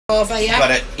Over, yeah?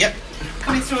 Got it, yep.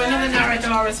 Coming through another narrow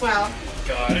door as well.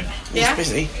 Got it. Yeah? He's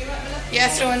busy. Yeah,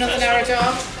 through another narrow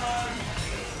door.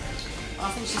 I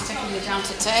think she's taking you down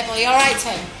to the table. Are you alright,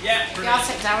 Tim? Yeah. Yeah, I'll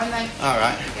sit down then.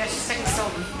 Alright. Yeah, she's taking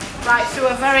Sultan. Right, through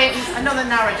another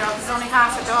narrow door. There's only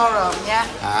half a door open, yeah?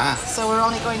 Ah. So we're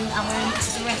only going and we're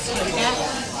into the restaurant, yeah?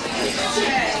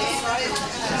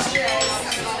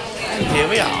 And here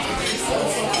we are.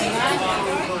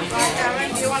 Right,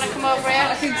 Aaron, do you want to come over here?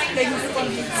 I think things want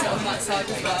to sit on that side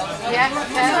as well. Yeah,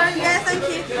 okay. Yeah, thank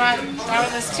you. Right, Aaron,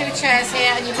 there's 2 chairs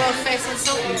here and you're both facing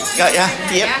Sultan. Got ya?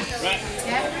 Yep. Yeah?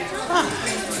 Yeah?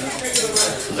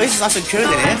 This is nice and cool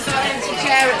in here. Got an empty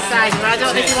chair outside you. I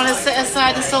don't know if you want to sit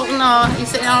aside the Sultan or are you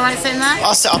sitting alright sitting there?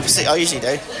 I'll sit opposite, I usually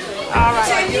do.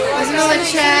 Alright. There's another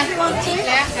chair.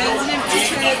 Yeah? There's an empty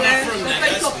chair there.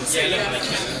 Both opposite.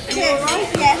 Tim, right?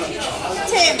 Yeah.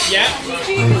 Tim. Yeah.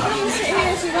 Do you sit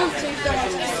here if you want to?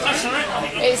 That's alright.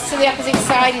 It's to the opposite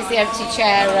side is the empty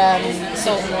chair,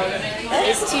 Sultan.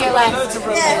 It's to your left.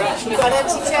 Yeah. You've got an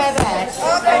empty chair there.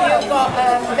 And you've got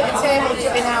a bit of table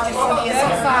jutting out in front of you. Is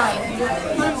that fine?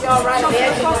 You're right at the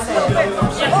edge of the table.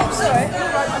 Oh, sorry.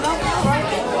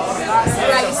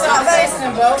 Right, you start facing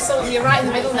them both, so you're right in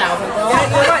the middle now. Yeah,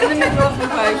 you're right in the middle of them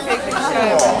both. Big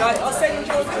chair. Right, I'll send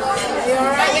you. You're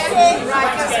alright, yeah?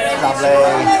 Right, Lovely.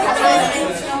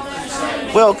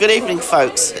 Well, good evening,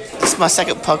 folks. This is my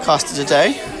second podcast of the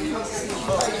day.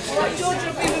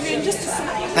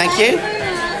 Thank you.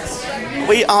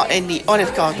 We are in the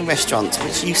Olive Garden restaurant,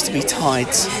 which used to be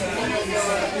Tides.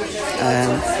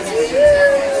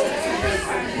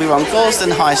 We're on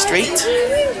Gorleston High Street.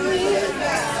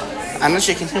 And as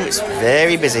you can hear, it's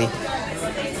very busy.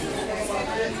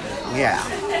 Yeah.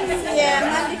 Yeah,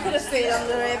 Mandy could have fit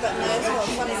under here, but no, it's got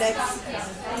funny legs.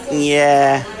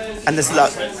 Yeah. And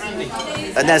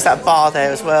there's that bar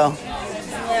there as well.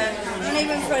 Yeah, and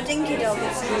even for a dinky dog,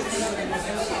 it's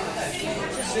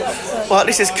Well, at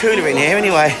least it's cooler in here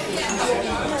anyway.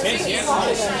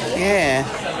 Yeah.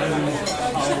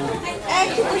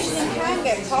 air conditioning can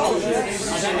get cold.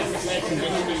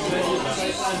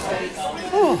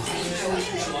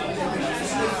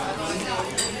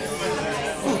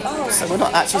 So we're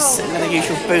not actually sitting in the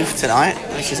usual booth tonight,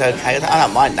 which is okay. I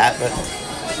don't mind that, but...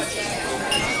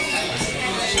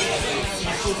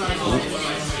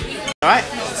 Alright.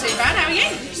 Not too bad, how are you?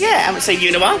 Yeah, I haven't seen you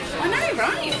in a while. I know,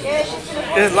 right?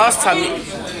 The last time...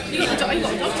 You got a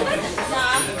dog today?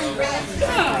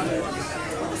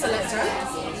 That's a letter.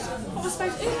 Who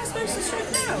am I supposed to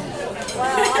stroke now?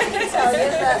 Well, I can tell you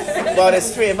that. Well, there's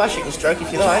 3 of us you can stroke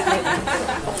if you like. But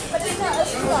it's not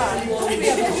as fun. For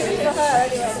her,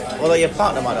 anyway. Although your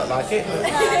partner might not like it. No,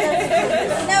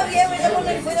 yeah, we don't want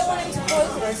him to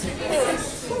poison us.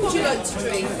 What would you like to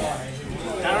drink?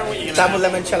 Double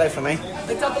limoncello for me.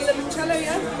 A double limoncello,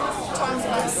 yeah? Time's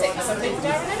about 6, I think,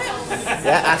 Darren, isn't it?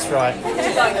 Yeah, that's right. What do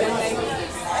you like, Lindy?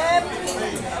 Have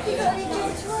you got any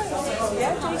drinks right?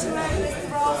 Yeah, ginger ale, there's the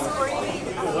raspberry,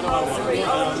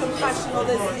 orange and passion, or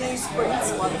there's the new spritz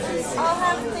one. I'll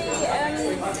have the orange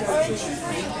and passion.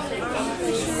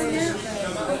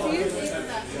 What for you?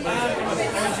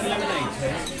 Orange and lemonade. Do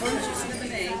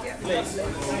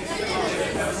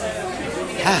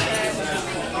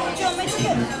you want me to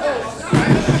get?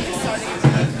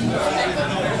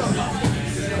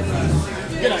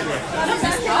 Good idea.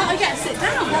 I get to sit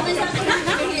down.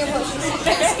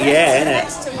 Yeah, innit?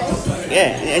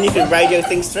 Yeah, and you can radio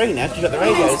things through now because you've got the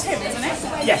radios.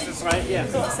 Yes, that's right, yeah.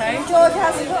 George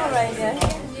hasn't got a radio.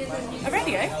 A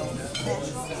radio?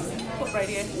 What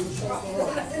radio?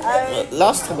 Well,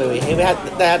 last time we were here, they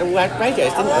had all had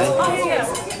radios, didn't they? Oh, yeah.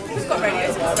 We've got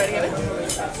radios, we've got radio.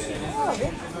 Yeah.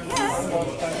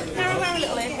 Wear a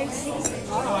little earpiece.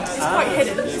 It's quite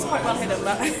hidden, it's quite well hidden,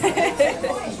 but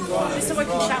just so I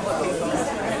can shout at people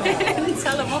and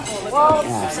tell them off all the time. Well,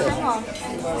 Yeah, hang on.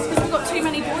 Because we've got too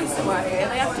many boys that work here,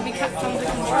 they have to be kept under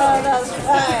control. Oh, that's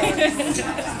right.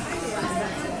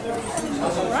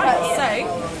 Right,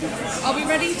 so, are we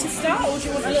ready to start, or do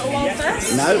you want a little while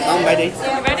first? No, I'm ready.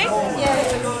 You ready?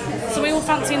 Yeah. So we all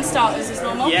fancying starters as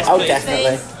normal? Yes, Oh, please.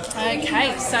 definitely.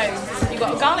 Okay, so you've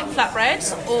got a garlic flatbread,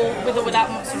 or with or without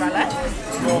mozzarella,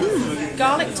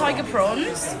 garlic tiger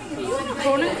prawns,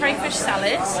 prawn and crayfish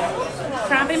salad,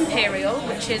 crab imperial,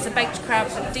 which is a baked crab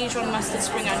with Dijon mustard,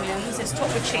 spring onions. It's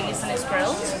topped with cheese and it's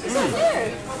grilled.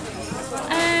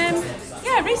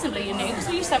 Yeah, reasonably unique, because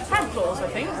we used to have crab claws, I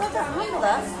think. I don't remember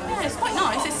that. Yeah, it's quite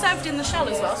nice. It's served in the shell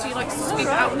as well, so you like scoop it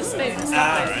out with a spoon. It's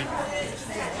lovely.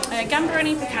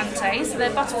 Gambaroni picante, so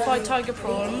they're butterfly tiger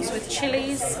prawns with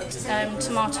chilies,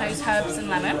 tomatoes, herbs and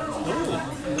lemon.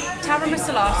 Tara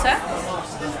Misalata,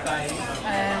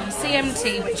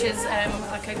 CMT, which is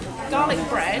like a garlic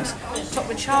bread topped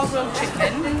with char grilled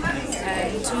chicken,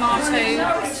 tomato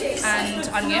and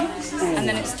onion, and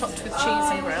then it's topped with cheese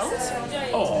and grilled.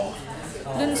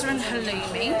 Lunza and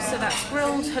halloumi, so that's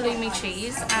grilled halloumi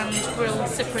cheese and grilled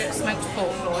Cypriot smoked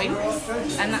pork loin,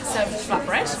 and that's served with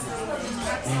flatbread.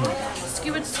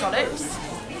 Skewered scallops,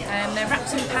 they're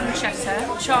wrapped in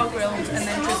pancetta, char grilled and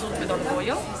then drizzled with olive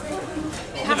oil.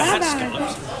 Never had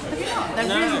scallops. Have you not? They're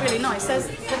really, really nice.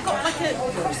 They've got like a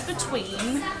cross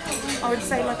between, I would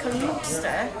say, like a lobster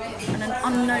and an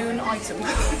unknown item.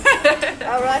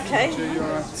 Oh, right, okay.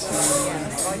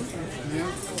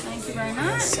 Thank you very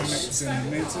much.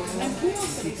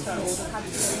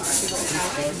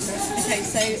 Okay,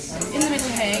 so in the middle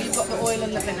here you've got the oil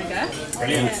and the vinegar.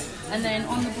 Brilliant. And then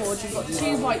on the board you've got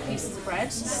 2 white pieces of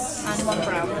bread and 1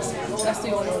 brown. That's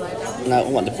the oil loader. No, I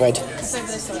want the bread. It's over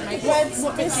this side, mate. Bread's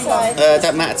What bit this do you want? side.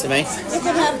 Don't matter to me. You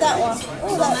can have that one.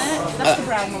 Oh, that's... That's the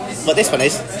brown one. What this one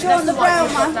is? Do you want the brown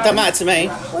one? Don't matter to me.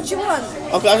 What do you want?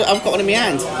 I've got one in my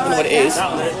hand. I don't know what it is.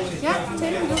 Yeah,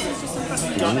 Tim, yours is just in front of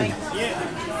you, mate.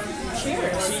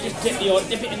 Cheers. So you just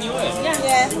dip it in the oil.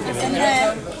 Yeah, in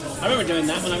there. I remember doing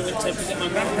that when I went to visit my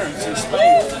grandparents in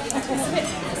Spain. It's a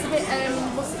bit,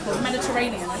 what's it called?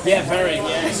 Mediterranean. I think. Yeah, very.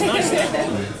 Yeah, it's nice.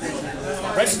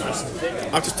 Bread's nice and thick.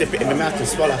 I'll just dip it in my mouth and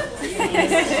swallow.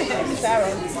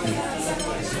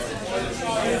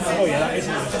 Oh yeah, that is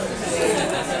nice.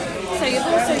 So you've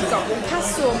also got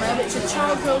pastorma, which are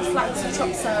char grilled flats of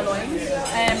chopped sirloin,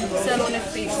 sirloin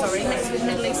of beef, sorry, mixed with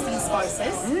Middle Eastern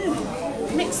spices.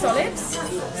 Mixed olives,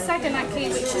 saganaki,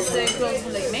 which is the grilled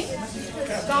halloumi,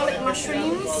 garlic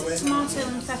mushrooms, tomato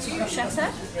and feta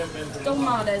bruschetta,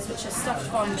 dolmades, which are stuffed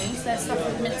findings, they're stuffed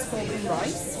with minced pork and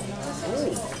rice,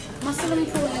 mussel and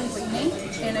prawn linguine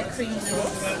in a cream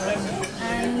sauce,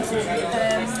 and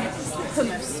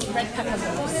hummus, red pepper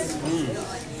hummus.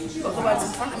 Got the words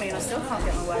in front of me and I still can't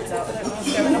get my words out. I don't know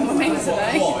what's going on with me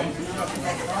today.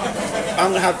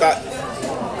 I'm going to have that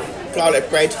garlic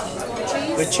bread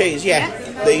Cheese? with cheese, yeah.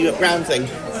 The round thing.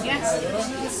 Yes.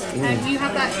 You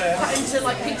have that cut into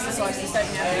like pizza slices, don't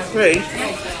you? Really?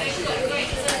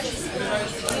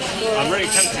 I'm really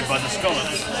tempted by the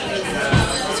scallops.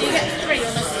 So you get 3 on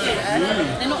a skewer.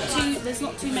 They're not too. There's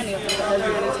not too many of them, but they're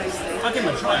really tasty. I'll give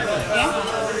them a try. Yeah.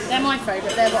 They're my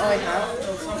favourite. They're what I have.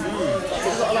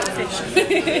 I've got a lot of fish.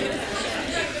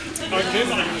 I do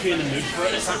want to be in the mood for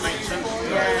it, if that makes sense. I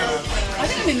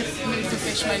think I'm in the mood for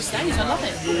fish most days. I love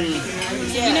it.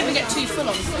 You never get too full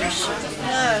on fish.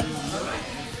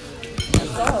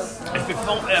 It's the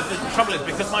trouble is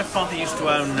because my father used to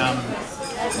own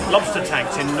lobster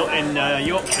tanks in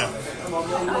Yorkshire.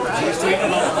 He used to eat a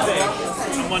lot of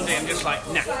fish, and one day I'm just like,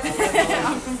 nah.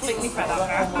 I'm completely fed up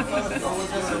now.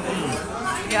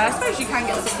 Yeah, I suppose you can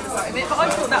get sick of the sight of it, but I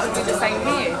thought that would be the same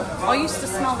for you. I used to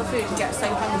smell the food and get so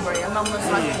hungry, and Mum was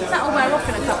like, that'll wear off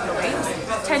in a couple of weeks.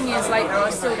 10 years later, I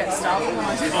still get starved when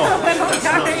we're not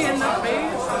carrying the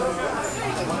food.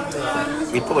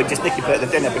 You probably just nick a bit of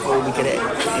the dinner before we get it. I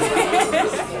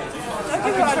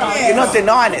can try. You're not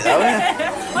denying it though, are you?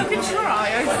 I can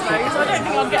try, I suppose. I don't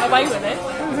think I'd get away with it.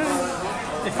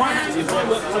 If I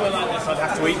worked somewhere like this, I'd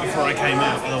have to eat before I came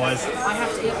out, otherwise... I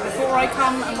have to eat before I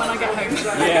come and when I get home.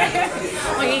 Yeah.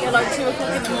 I eat at like 2 o'clock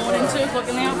in the morning, 2 o'clock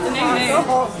in the afternoon.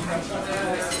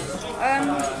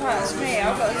 That's me.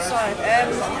 I've got to decide. Can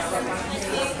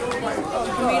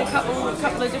we eat a couple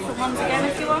of different ones again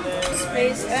if you want?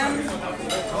 Please. So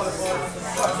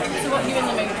what are you in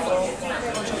the mood for? Or do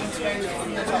you want to go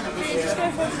on the top? Just go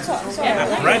for the top. Sorry. Yeah,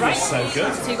 That bread is so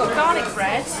good. So you've got garlic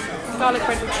bread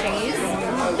with cheese,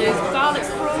 there's garlic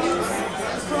prawns,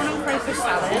 prawn and crayfish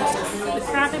salad, the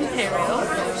crab imperial,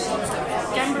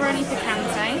 gambaroni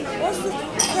picante. What's the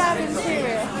crab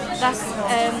imperial? That's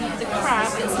the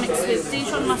crab that's mixed with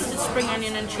Dijon mustard, spring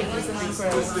onion and cheese and then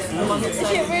grilled. The one that's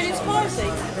Is it really spicy?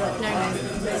 no,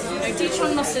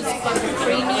 Dijon mustard's like a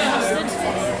creamy mustard.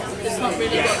 It's not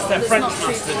really It's their it's French not too-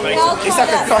 mustard, Yeah, basically. I'll It's try like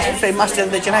a that. cross between mustard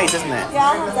and Dijonnaise, isn't it? Yeah,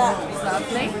 I'll have that.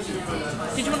 Lovely.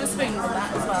 Did you want a spoon with that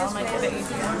as well? Make it a bit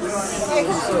easier. Yeah, it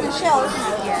comes through the shell, isn't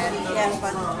it? Yeah,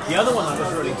 fine. The other one I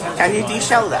was really tempted Can you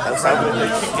deshell that though? So, No,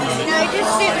 it just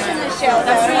sits in the shell.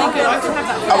 That's really good. I could have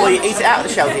that. oh, well, you eat it out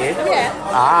of the shell, do you? Yeah.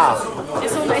 Ah,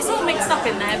 It's all mixed up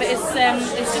in there, but it's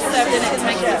just served in it to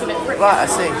make it look a bit pretty. right, I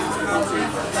see.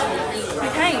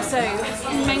 Okay, so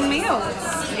main meals.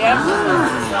 Yeah.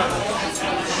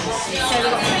 So we've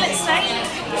got fillet steak,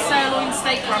 sirloin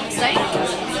steak, rump steak,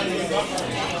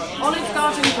 Olive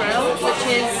Garden Grill, which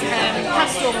is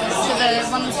pastel to the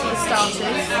ones for the starters.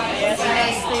 There's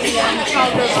the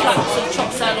char-grilled flaps of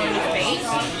chopped sirloin of beef,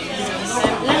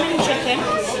 lemon chicken,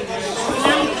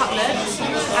 lamb cutlet,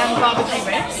 and barbecue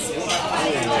ribs.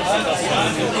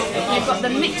 You've got the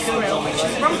mixed grill, which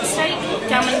is rump steak,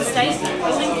 gammon steak,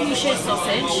 Lincolnshire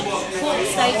sausage, pork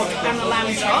steak, and a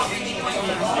lamb chop.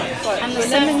 And the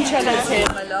Limoncello's here,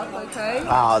 my love, okay?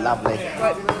 Oh, lovely.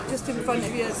 Right, just in front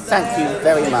of you. Thank you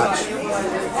very much.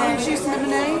 Orange juice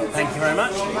lemonade. Thank you very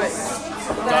much. Right.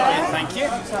 Lovely, thank you.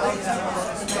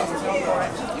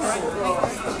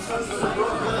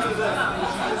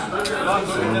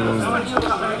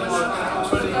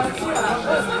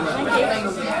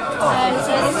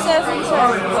 So the surf and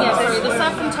turf, the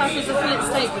surf and turf is a fillet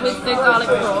steak with the garlic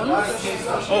prawns.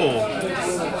 Oh,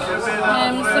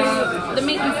 So the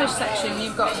meat and fish section,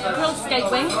 you've got grilled skate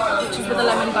wing, which is with a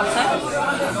lemon butter,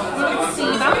 grilled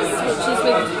sea bass, which is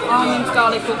with almond,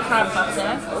 garlic or crab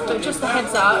butter, but just a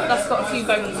heads up, that's got a few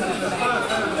bones in it,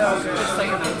 just so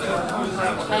you know.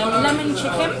 Lemon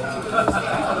chicken,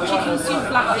 chicken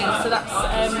souvlaki, so that's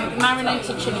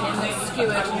marinated chicken that's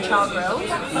skewered and char grilled.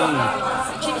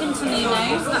 Chicken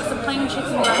tonino, so that's a plain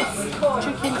chicken breast,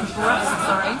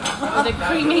 with a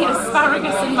creamy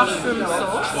asparagus and mushroom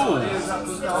sauce.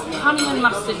 Honey and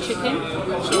mustard chicken,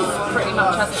 which is pretty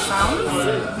much as it sounds.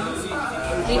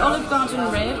 The Olive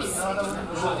Garden ribs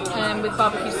with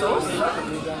barbecue sauce.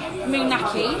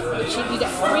 Munaki, which you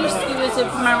get 3 skewers of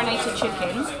marinated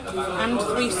chicken and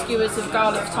 3 skewers of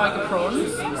garlic tiger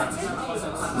prawns.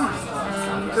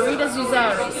 Garida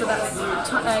Zuzeri, so that's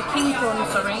king prawn,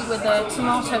 with a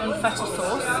tomato and feta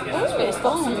sauce. But it's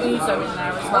got some ouzo in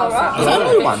there as well. Is that a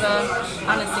new one?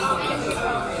 Aniseed kick.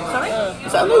 Sorry?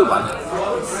 Is that a new one?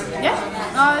 Yeah,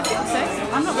 I think so.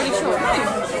 I'm not really sure.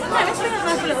 No, it's been in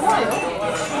there for a little while.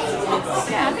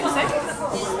 Yeah, I think so.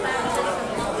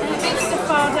 Beef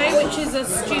stafado, which is a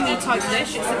stewy type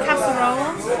dish. It's a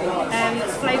casserole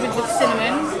that's flavoured with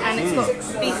cinnamon, and it's got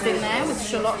beef in there with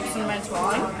shallots and red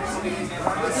wine.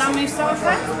 Lamb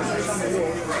moussaka,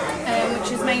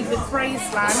 which is made with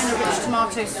braised lamb in a rich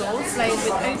tomato sauce, layered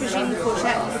with aubergine,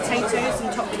 courgette, and potatoes,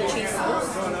 and topped with a cheese sauce.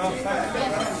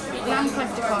 Lamb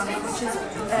koftakani, which is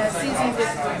seasoned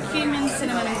with cumin,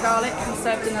 cinnamon, and garlic, and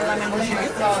served in a lemon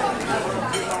jus.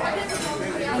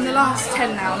 And the last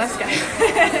 10 now, let's go.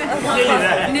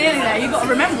 Nearly there. You've got to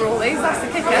remember all these, that's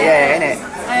the kicker. Yeah, innit?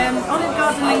 Olive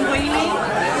Garden linguine,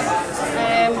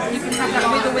 you can have that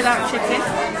with or without chicken.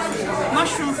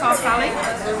 Mushroom farfalle,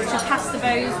 which is pasta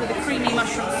bows with a creamy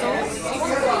mushroom sauce,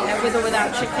 with or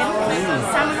without chicken.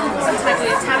 Salmon and prawn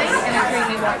tagliatelle in a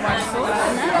creamy white wine sauce.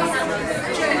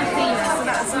 Chicken athena, so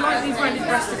that's a lightly breaded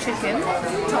breast of chicken,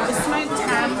 topped with smoked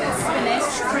ham,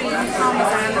 spinach, cream,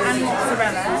 parmesan and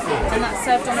mozzarella, and that's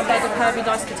served on a bed of herby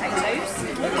diced potatoes.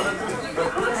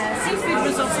 Seafood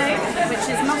risotto, which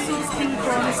is mussels, king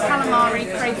prawns, calamari,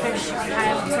 crayfish,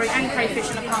 and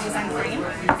crayfish in a parmesan cream.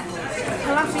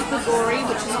 Palati kagori,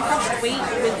 which is crushed wheat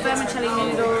with vermicelli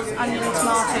noodles, onion,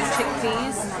 tomatoes,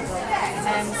 chickpeas,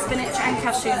 spinach and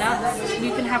cashew nuts.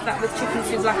 You can have that with chicken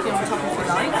souvlaki on top if you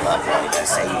like.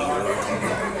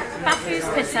 Baku's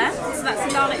pita, so that's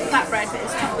a garlic flatbread, but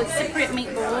it's topped with Cypriot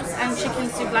meatballs and chicken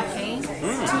souvlaki,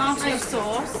 tomato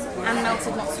sauce and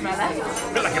melted mozzarella.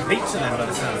 a bit like a pizza then by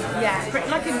the sound of it. Yeah,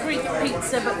 like a Greek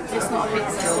pizza, but it's not a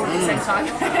pizza all at the same time.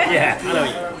 Yeah, I know.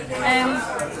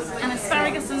 And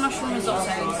asparagus and mushroom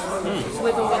risotto,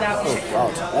 with or without chicken.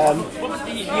 What was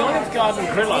the Olive Garden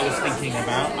grill I was thinking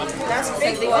about? That's a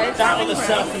big one. That or the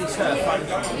surf and turf. Do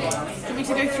you want me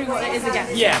to go through what it is again?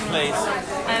 Yeah, please.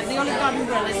 The Olive Garden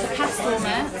grill is the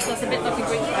pastorma, so it's a bit like a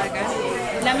Greek burger.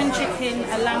 Lemon chicken,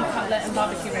 a lamb cutlet and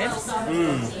barbecue ribs.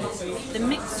 The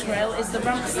mixed grill is the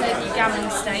rump steak, gammon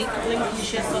steak,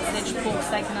 Lincolnshire sausage, pork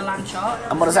steak and a lamb chop.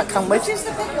 And what does that come with? Is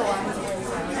the bigger one?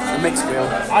 The mixed grill.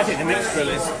 I think the mixed grill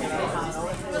is.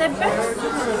 They're both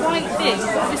quite big,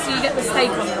 but obviously you get the steak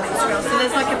on the mixed grill, so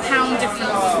there's like a pound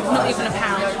difference, not even a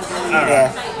pound.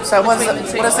 Yeah. So what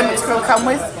does the mixed grill come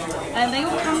with? And they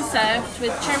all come served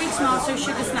with cherry tomato,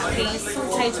 sugar snap peas,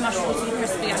 sautéed mushrooms and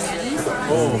crispy onions.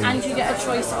 And you get a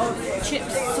choice of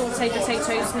chips, sautéed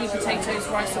potatoes, new potatoes,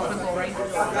 rice or kagori.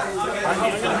 I'm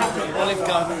going to have the Olive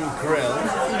Garden grill.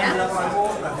 Yeah.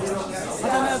 I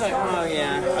don't know though. Oh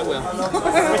yeah, I will.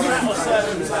 Which one will serve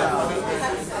and turf?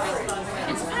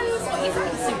 It depends what you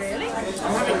fancy, really.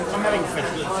 I'm having fish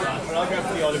with tonight, but I'll go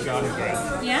for the Olive Garden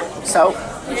grill. Yeah? So,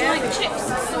 Would you like chips,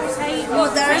 sautéed,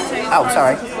 potatoes? oh,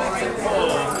 sorry.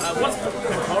 What's the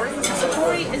kagori?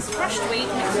 Kagori is crushed wheat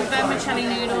mixed with vermicelli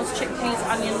noodles, chickpeas,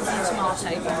 onions and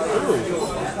tomato.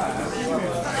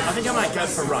 I think I might go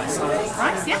for rice.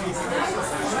 Rice, yeah?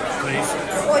 please.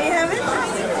 What are you having?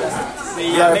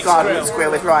 The Olive mixed Garden grill. mixed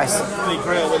grill with rice. The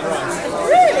grill with rice.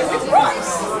 Really? With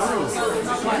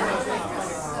rice?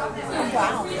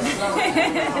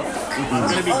 It's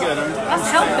going to be good. That's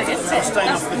healthy, isn't it? staying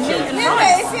That's off the meat chip. and Yeah, but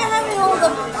rice. if you're having all the...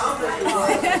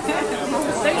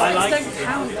 Those I like- things don't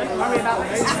count. Don't worry about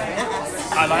those.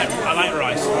 I like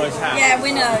rice. I always have. Yeah,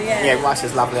 we know, yeah. Yeah, rice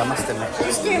is lovely, I must admit.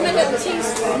 Just give him a little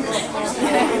teaspoon.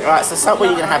 Right, so what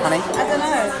are you going to have, honey? I don't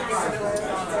know.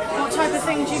 What type of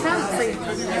thing do you fancy? Do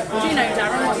you know,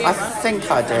 Darren, what you I want? think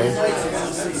I do.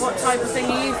 What type of thing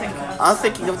are you thinking? I'm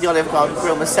thinking of the Olive Garden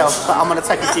grill myself, but I'm going to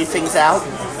take a few things out.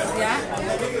 Yeah?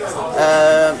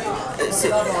 Is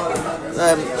it,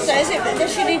 So is it,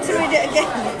 does she need to read it again?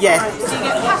 yeah, Do you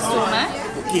get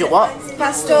pastone? you got what?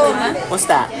 Pastone. What's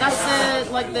that? That's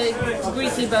the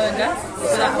greasy burger.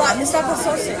 With that Like, one. it's like a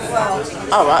sausage.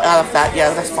 Well, All right, I'll have that.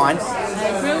 Yeah, that's fine.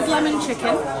 Grilled lemon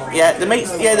chicken. Yeah, the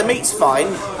meat's fine.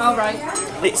 Oh, right.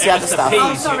 It's the other the stuff. peas.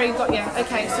 Oh, sorry, got you.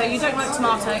 Okay, so you don't like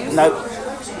tomatoes? Nope,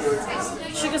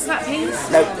 Sugar snap peas?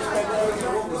 nope,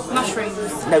 Mushrooms?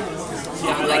 nope.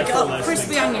 Yeah, I like all those.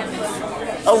 Crispy onions?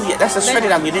 Oh yeah, that's a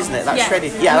shredded onion, isn't it? That's Yeah.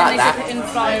 shredded. Yeah, I like And then that. they dip it in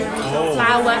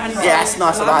flour and Yeah, that's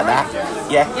nice. I like that.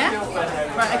 Yeah, Yeah?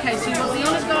 Right, okay, so you want the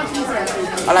Olive Garden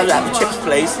grill. I'll have that. The chips,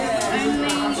 please.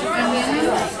 Only onion.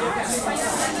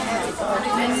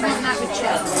 And then you want that with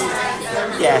chips.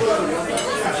 Yeah.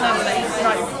 Lovely.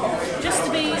 Right. Just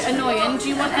to be annoying, do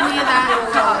you want any of that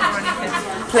cut up or anything?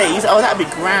 Please. Oh, that'd be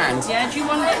grand. Yeah, do you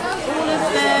want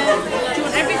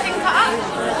everything cut up?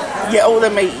 Yeah, all the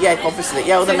meat. Yeah, obviously.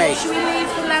 Yeah, all the So meat. should we leave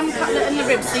the lamb cutlet and the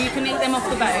ribs so you can eat them off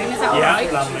the bone? Is that Yeah,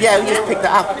 alright? lovely. Yeah, we just pick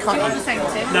that up, Do can't you want you? the same,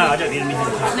 Tim? No, I don't need anything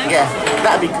to No? Yeah,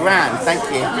 that'd be grand. Thank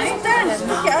you. No? Darren,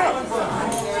 pick it up.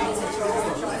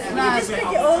 No, Just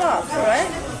pick it all up,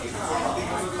 alright?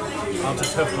 I'll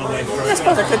just hoof my way through I it.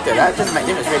 suppose I could do that. It doesn't make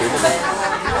a difference, really, does it?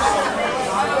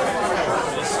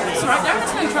 it's alright, Darren,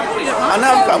 it's no trouble, we don't I mind.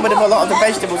 know I've gotten rid of a lot of the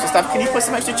vegetables and stuff. Can you put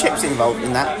some extra chips involved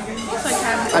in that? Yes, I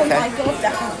can. Oh Okay. my god,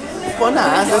 Darren. Well, no,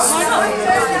 Why there's... not?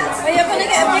 Well, you're going to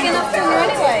get a big enough dinner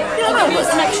anyway. I'll give you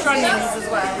some extra onions as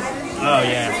well. Oh,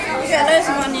 yeah. You get loads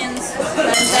of onions.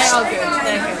 They are good,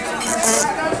 they're good.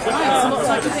 Right, so what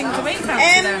type of thing do we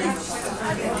fancy then?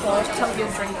 God, tell your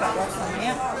drink that one for me,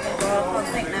 yeah? I can't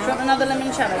think Do you now. want another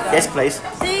limoncello, Darren? Yes, please.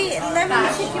 The lemon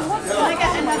chicken, what's Can I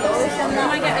get another? that? Can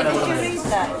I get a Did you read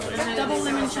that? double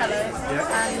limoncello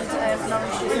and an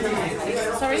orange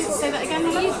juice? Sorry, say that again,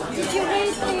 Molly? Did you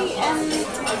read the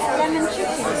lemon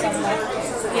chicken somewhere?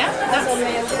 Yeah,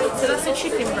 so that's a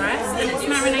chicken breast and it's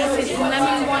marinated in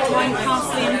lemon, white wine,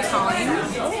 parsley and thyme.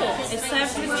 It's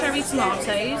served with cherry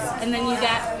tomatoes and then you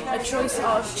get a choice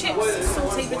of chips,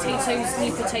 sauteed potatoes,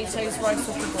 new potatoes, rice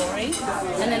or pigori,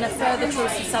 and then a further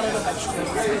choice of salad or vegetables.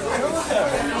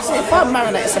 So if I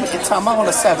marinate something in time, I want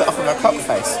to serve it off of a cock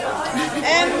face.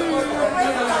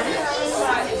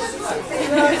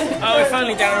 Oh, if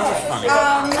only Darren was funny.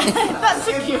 That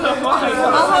took you a while.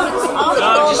 No,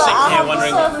 I'm just sitting here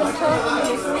wondering.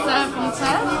 Serve and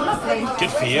serve, lovely.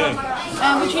 Good for you.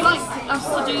 Would you like us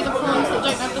to do the prawns that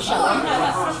don't have the shell on?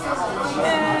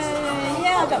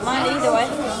 Yeah, I don't mind either way.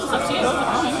 It's up to you.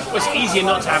 Well, it's easier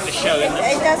not to have the show, isn't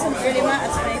it? It doesn't really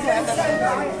matter to me,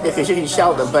 whatever. Because you can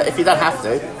shell them, but if you don't have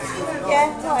to,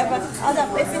 Yeah, whatever. I don't,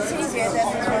 if it's easier, then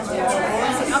it's fine.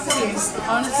 It's up to you. I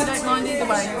honestly don't mind either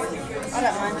way. I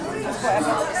don't mind. Just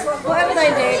whatever. Whatever they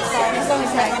do, it's fine. As long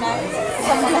as let me know.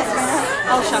 Someone lets me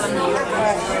know. I'll shell them you.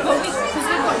 Well, because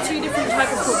we've got two different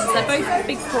types of prawns. They're both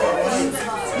big prawns.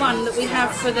 One that we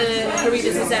have for the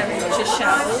burritos Caesarea, which is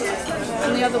shelled,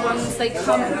 and the other ones we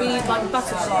like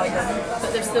butterfly them,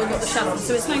 but they've still got the shell on.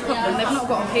 So it's no problem. They've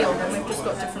not got to peel them. They've just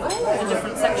got a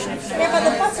different section. Yeah, but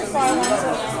the butterfly ones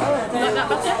are... Oh, You like that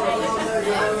butter?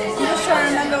 I'm just trying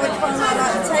to remember which ones I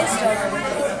like the taste of.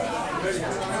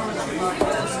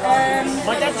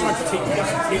 My dad tried to teach me how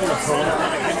to peel a prawn.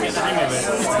 I couldn't get the hang of it.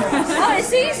 Oh,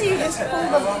 it's easy. You just pull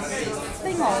the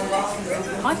thing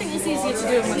off. I think it's easier to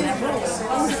do them when they're raw.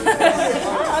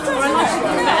 I don't know.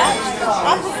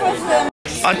 I prefer them.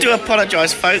 I do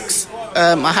apologise, folks.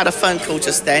 I had a phone call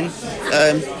just then,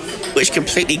 which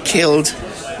completely killed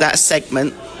that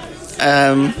segment.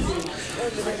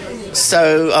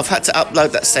 So I've had to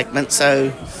upload that segment. So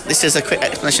this is a quick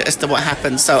explanation as to what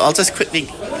happened. So I'll just quickly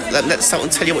let someone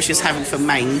tell you what she's having for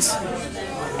mains.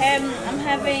 I'm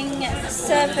having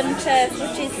surf and turf,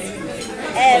 which is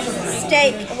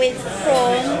steak with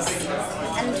prawns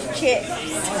and chips,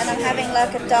 and I'm having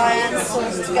like a Diane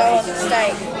sauce to go on the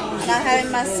steak, and I'm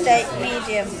having my steak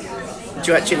medium.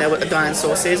 Do you actually know what the Diane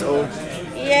sauce is, or?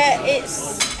 Yeah, I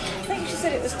think she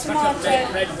said it was tomato.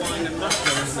 Red wine and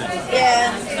mustard, isn't it?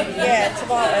 Yeah,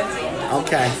 tomato.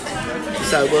 Okay.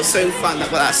 So we'll soon find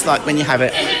out what that's like when you have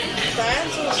it. It's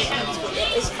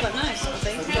quite nice, I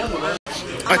think.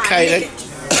 Okay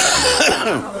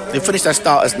then. We've finished our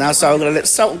starters now, so I'm going to let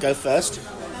Sultan go first.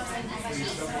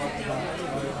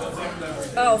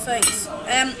 Oh, thanks.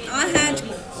 I had,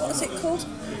 what's it called?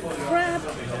 Crab.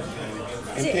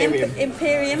 Is Imperium. it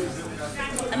Imperium?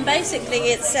 And basically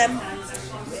it's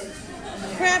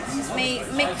crab meat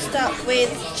mixed up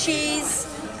with cheese,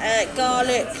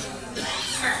 garlic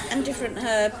and different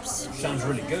herbs. Sounds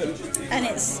really good. And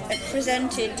it's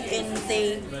presented in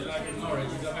the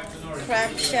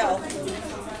crab shell.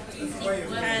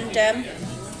 And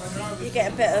you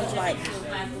get a bit of like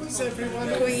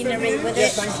greenery with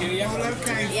it. Thank you. Yeah, all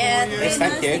okay. Yeah, for you? really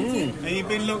Thank nice. you. Have you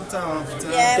been looked after?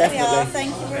 Yeah, we are. Definitely.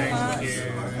 Thank you very much. Thank you.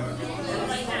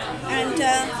 And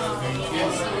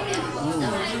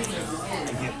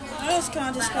how else can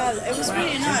I describe it? It was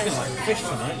really nice. Fish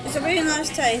tonight. It's a really nice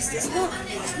taste. It's not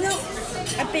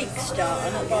a big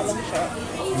starter, not by a long shot.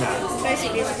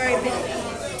 Basically, it's a very big.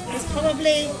 It's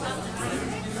probably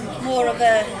more of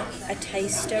a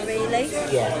taster, really.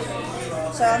 Yeah.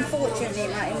 So unfortunately,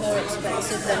 it might be more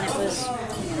expensive than it was.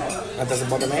 That doesn't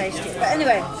bother me. Tasty. But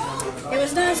anyway, it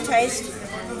was nice taste.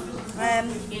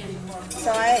 So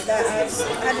I ate that. I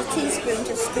had a teaspoon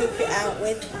to scoop it out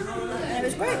with, and it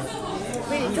was great.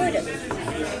 Really enjoyed it.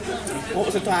 What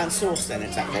was the Diane sauce then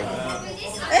exactly? I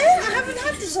haven't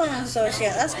had the soy sauce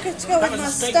yet. That's good to go That with my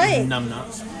was a steak, steak.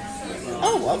 numbnuts.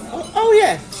 Oh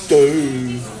yeah.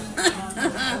 Do.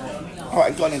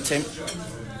 Alright, go on in, Tim.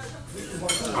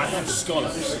 I have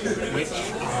scallops, which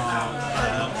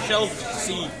are shellfish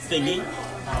thingy. Or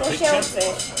Picture.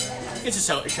 shellfish, It's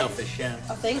a shellfish, yeah.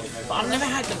 I think. But I've never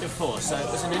had them before, so it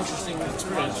was an interesting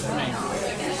experience for me.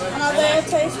 And are they a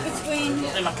taste between?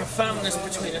 They're like a firmness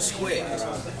between a squid,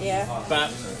 Yeah,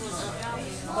 but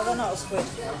well they're not a squid.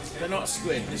 they're not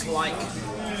squid. It's like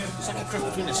a cross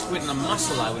between a squid and a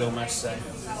mussel, I would almost say.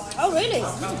 Oh really?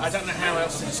 I don't know how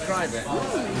else to describe it.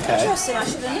 Okay. Interesting. I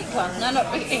should have nicked one. No,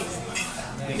 not really.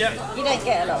 Yeah, You don't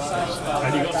get a lot of size.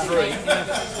 and you got 3.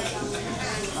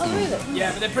 Oh really?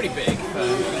 Yeah, but they're pretty big. But,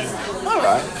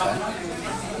 Alright, okay.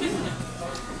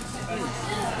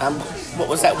 What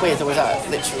was that with, or was that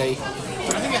literally... I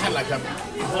think it had like a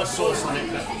hot sauce on it,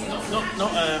 but not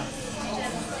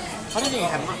I don't think it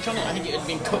had much on it. I think it had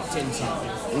been cooked in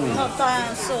something. Not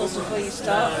Diane sauce before you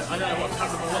start. I don't know what can't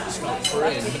remember what the scallops were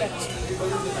in. But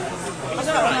I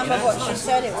don't remember what she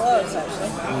said it was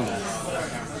actually.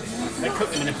 they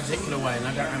cooked them in a particular way, and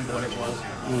I don't remember what it was.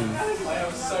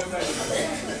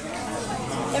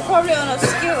 They're probably on a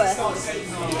skewer.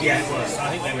 Yeah, it was. I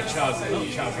think they were not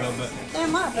charcoal, but They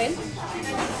might have been.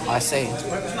 I see. it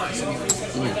was nice.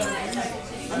 Anyway.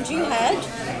 And you had?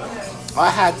 I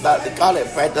had the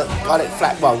garlic bread,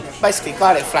 basically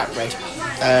garlic flatbread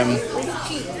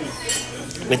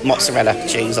with mozzarella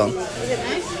cheese on. Is it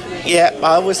nice? Yeah,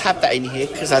 I always have that in here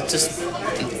because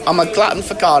I'm a glutton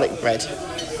for garlic bread.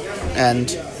 And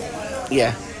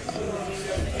yeah,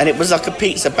 and it was like a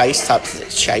pizza base type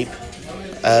shape.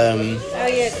 Oh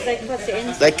yeah, they put it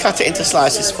in. They cut it into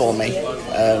slices for me,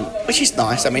 which is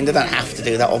nice. I mean, they don't have to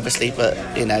do that obviously, but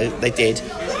you know, they did.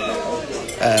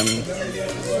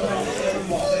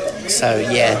 So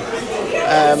yeah,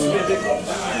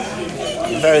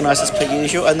 very nice as per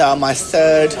usual. And now my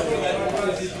third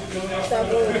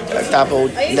double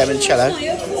Are you limoncello. sure it's not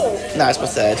your fault? No, it's my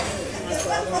third.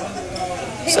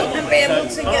 You wouldn't be able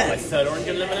to My get. third orange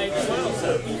and lemonade as well.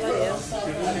 So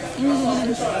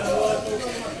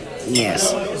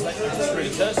Yes. it's really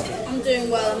thirsty. I'm doing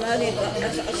well. I'm only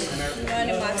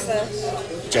my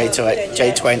first.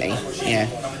 J20. Yeah.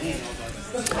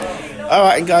 All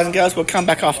right, and guys and girls, we'll come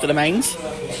back after the mains.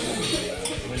 We'll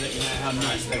let you know how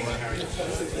nice they were.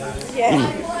 Yeah.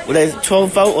 Well, there's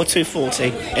 12 volt or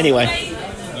 240. Anyway.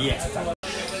 Yeah.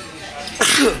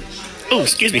 Oh,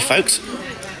 excuse me, folks.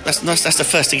 That's nice. That's the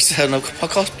first thing you heard on the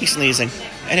podcast. Me sneezing.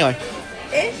 Anyway,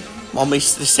 Eh? on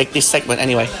this segment.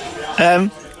 Anyway,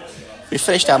 we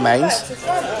finished our mains. That's a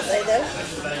fun, aren't they though?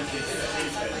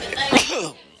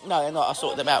 No, they're not. I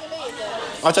sorted them out.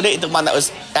 I deleted the one that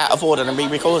was out of order and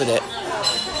re-recorded it.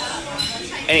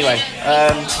 Anyway,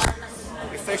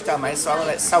 we finished our mains, so I'm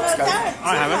gonna let Salts go. I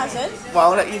haven't.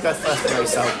 Well, I'll let you go first, anyway,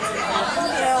 Salt.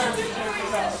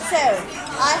 So,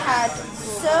 I had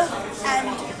surf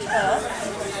and turf.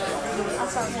 That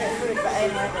sounds a bit rude, but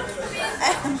anyway.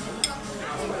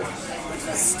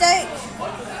 Steak,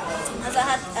 as I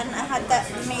had that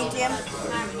medium,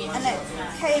 and it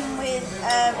came with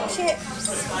chips,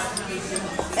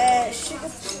 sugar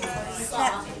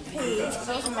snap peas.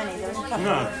 There wasn't many. There was a couple.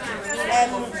 No.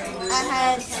 I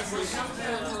had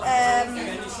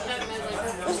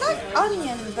it was like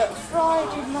onion but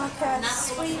fried in like a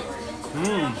sweet.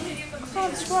 I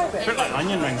can't describe A it. bit like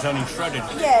onion rings, only shredded.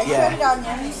 Yeah, Yeah. shredded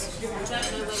onions,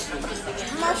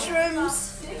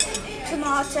 mushrooms,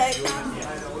 tomato,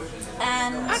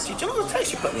 and Actually, do you know what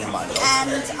taste you put me in mind of?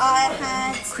 I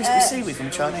had Crispy seaweed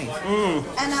from Chinese.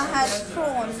 and I had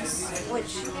prawns,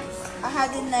 which I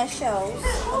had in their shells,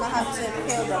 and I had to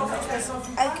peel them, which was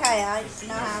okay. I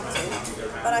know how to,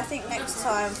 but I think next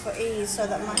time for ease, so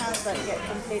that my hands don't get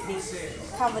completely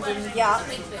covered in yuck,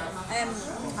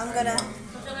 I'm gonna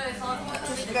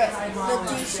just get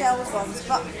the deshelled ones.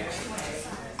 But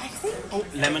I think Oh,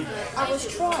 lemon. I was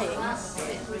trying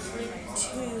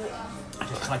to I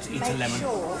just tried to eat a make lemon.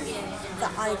 sure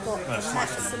that I got the That's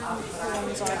maximum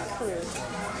prawns I could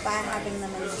by having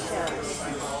them in the shells.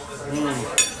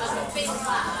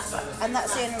 And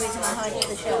that's the only reason I hide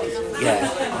the shells. Yeah.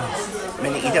 I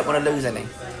mean, you don't want to lose any.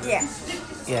 Yeah,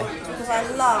 Yeah. because I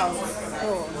love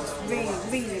prawns. Really,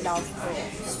 really love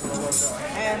prawns.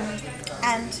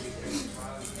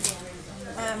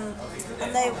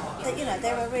 And they, you know,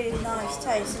 they were really nice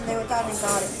taste, and they were done in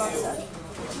garlic butter.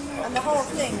 And the whole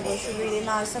thing was really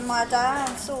nice. And my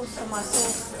Diane sauce for my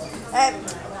sauce,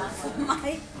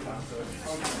 my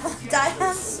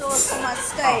Diane sauce for my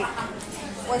steak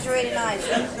was really nice.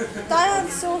 And Diane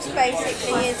sauce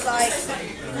basically is like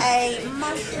a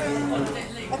mushroom,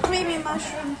 a creamy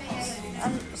mushroom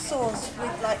sauce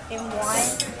with like in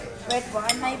wine, red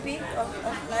wine maybe, I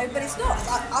don't know, but it's not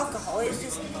like alcohol. It's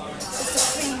just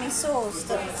a creamy sauce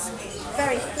that's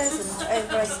very pleasant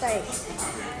over a steak.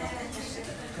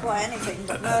 Well, anything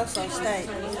but Mersault steak.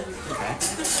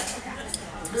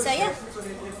 So yeah,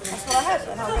 that's what I had,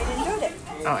 and I really enjoyed it.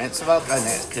 Alright, so I'll go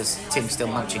next because Tim's still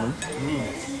munching them.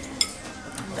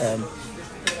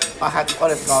 I had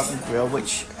Olive Garden grill,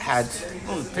 which had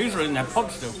Oh, the peas are in their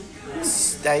pod still.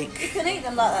 steak, You can eat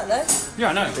them like that though. Yeah,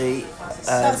 I know.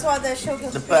 That's why they're sugar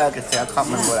the free. burger thing. I can't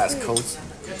remember what that's called.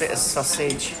 A bit of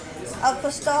sausage.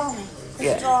 Pastrami.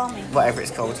 Yeah, Pastrami. whatever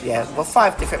it's called. Yeah, well,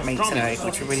 5 different meats anyway,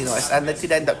 which were really nice, and they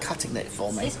did end up cutting it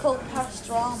for me. It's called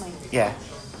pastrami, Yeah,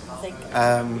 I think.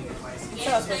 Um, So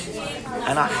that's what it is.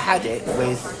 and I had it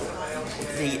with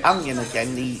the onion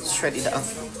again, the shredded,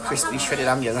 crispy shredded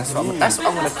onion. That's what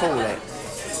I'm going to call it.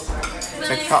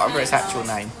 So I can't remember its actual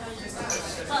name.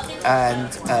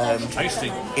 And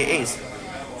Tasty. it is.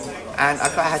 And I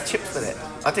had chips with it.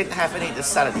 I didn't have any of the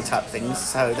salad type things,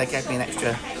 so they gave me an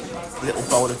extra little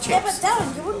bowl of Yeah, but chips.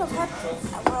 Darren, you wouldn't have had.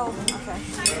 Well, okay.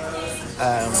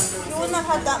 You wouldn't have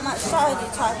had that much salad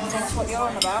type of things. What you're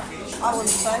on about? I wouldn't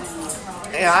say.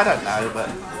 Yeah, I don't know, but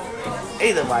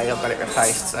either way, I've got it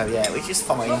replaced. So yeah, which is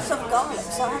fine. Lots of garlic.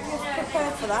 So have you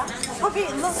prepared for that? I've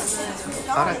eaten lots of things with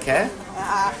I garlic. don't care.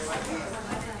 Ah.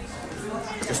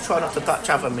 Just try not to Dutch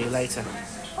oven me later.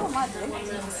 Oh my dear.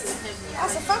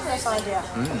 That's a fabulous idea.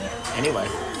 Anyway,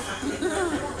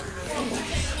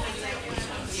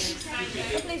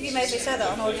 I believe you made me say that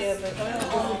on audio, but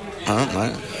I don't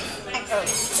know.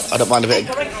 I don't mind a bit.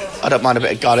 I don't mind a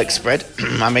bit of garlic spread.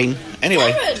 I mean,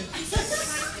 anyway.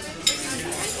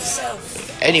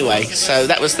 Anyway, so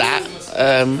that was that.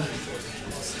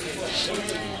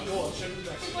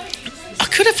 I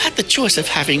could have had the choice of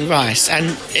having rice, and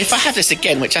if I have this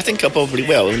again, which I think I probably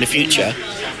will in the future,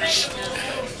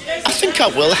 I think I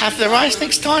will have the rice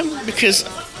next time, because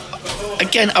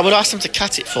again, I would ask them to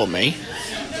cut it for me,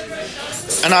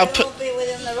 and I'll put, will be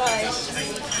within the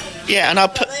rice. yeah, and I'll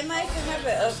put, They make a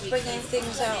habit of bringing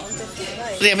things out on different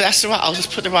plates. yeah, but that's all right. I'll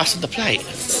just put the rice on the plate.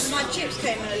 My chips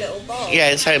came in a little bowl.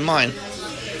 Yeah, so mine.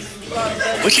 Rather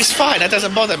than Which is fine, that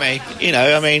doesn't bother me. You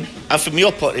know, I mean, and from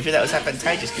your point of view, that was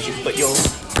advantageous because you put your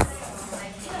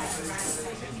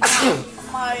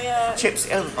my chips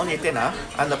on your dinner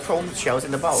and the prawn shells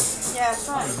in the bowl. yeah,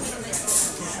 fine.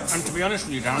 And to be honest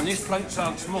with you, Darren, these plates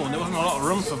aren't small, and there wasn't a lot of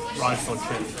room for rice or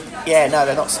chips. Yeah, no,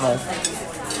 they're not small.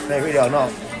 They really are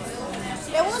not.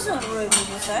 There wasn't room, did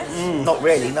you say? Not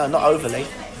really, no, not overly.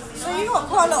 So you got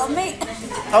quite a lot of meat.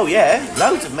 Oh yeah,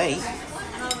 loads of meat.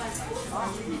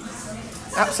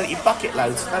 Absolutely bucket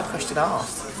loads, no question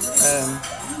asked.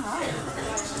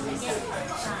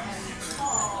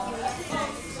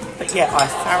 But yeah, I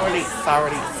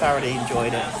thoroughly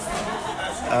enjoyed it.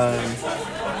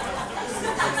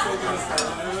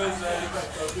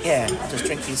 Yeah, just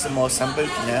drinking some more Sambuca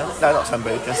now. No, not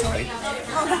Sambuca, sorry.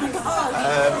 Oh my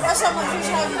god. That's how much you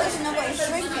say he doesn't know what he's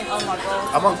drinking. Oh my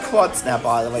god. I'm on quads now,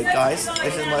 by the way, guys.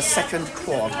 This is my second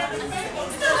quad of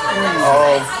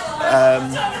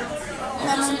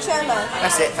Limoncello.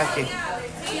 that's it, thank you.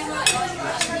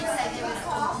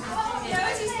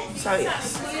 So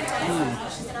yes.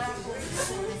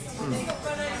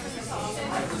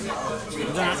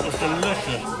 That was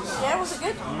delicious. Yeah, was it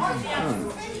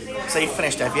good? So you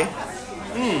finished, have you?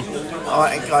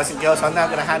 Alright, and guys and girls, I'm now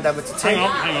going to hand over to Tim.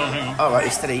 Hang on. Alright,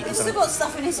 he's still eating He's still something. got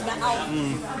stuff in his mouth.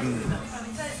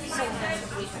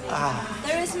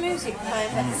 There is music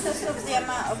playing, but because of the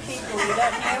amount of people, you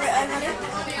don't hear it overly.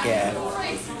 Yeah.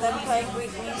 They're playing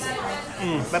Greek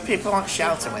music. But people aren't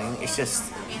shouting, it's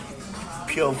just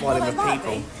pure volume Well, of they might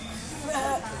people. be.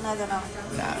 No, they're not.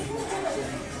 No.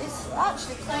 It's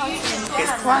actually quite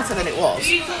It's quieter than it was.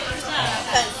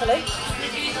 thankfully.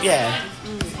 Yeah.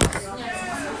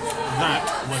 That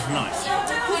was nice.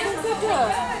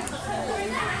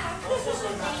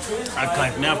 Okay,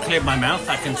 I've now cleared my mouth.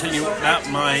 I continue out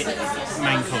my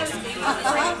main course.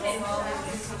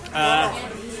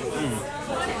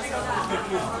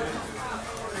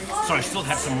 Sorry, I still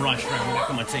have some rice around the back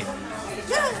of my teeth.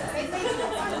 Yeah,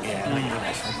 thank you,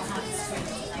 actually.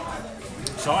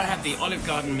 So I had the Olive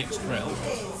Garden mixed grill.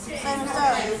 Same as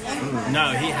Darren.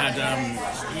 No, he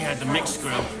had the mixed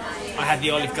grill. I had the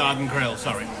Olive Garden grill.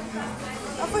 Sorry.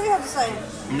 I thought you had the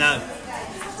same. No.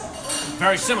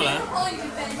 Very similar.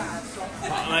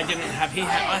 But I didn't have.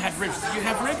 I had ribs. Did you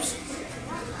have ribs?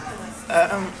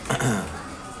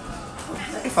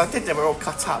 If I did, they were all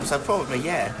cut up, so probably,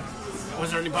 yeah.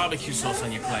 Was there any barbecue sauce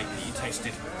on your plate that you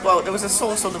tasted? Well, there was a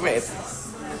sauce on the rib.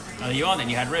 Oh, you are then.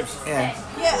 You had ribs. Yeah.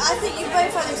 Yeah, I think you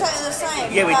both had exactly the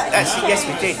same. Yeah, we Like, actually, yes,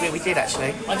 we did. We did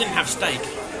actually. I didn't have steak.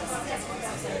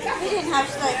 He didn't have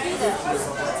steak either.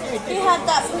 He had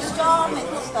that pastrami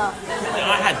stuff.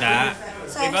 I had that.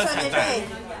 So, We both so had did that. he.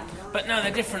 But no,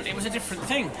 they're different. It was a different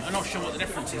thing. I'm not sure what the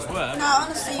differences were. No,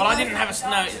 honestly. Well, I you didn't have a.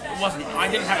 No, it wasn't. I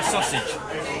didn't have a sausage.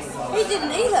 He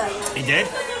didn't either. He did.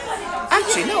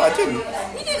 Actually, no, I didn't.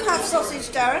 You didn't have sausage,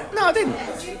 Darren. No, I didn't.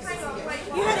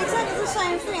 You had exactly the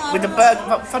same thing. I With the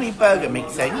remember. funny burger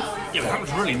meat thing. Yeah, that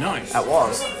was really nice. That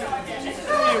was.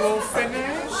 You all finished?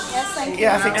 Yes, thank you.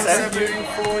 Yeah, I think How's so. everything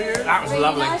for you? That was Really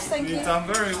lovely. nice, thank you. You've done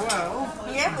very well.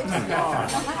 Yeah, we did.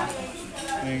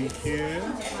 Thank you.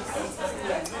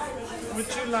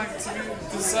 Would you like to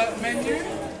dessert menu?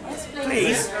 Yes,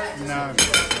 please. Please. No.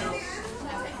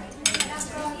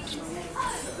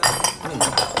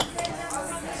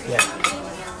 Yeah.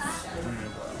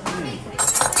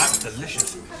 That's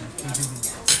delicious.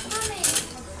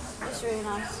 It's really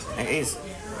nice. It is.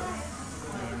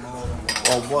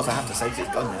 Well, was, I have to say, 'cause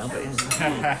it's gone now, but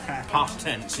yeah. Past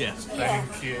tense, yes. Yeah.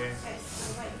 Thank you.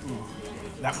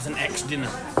 That was an ex-dinner.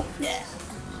 Yeah.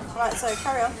 Right, so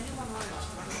carry on.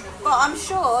 But I'm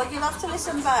sure you'll have to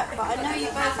listen back. But I know you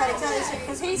both had exactly the same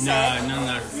because he said.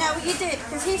 No. No, you did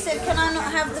because he said, "Can I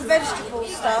not have the vegetable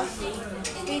stuff?"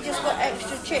 He just got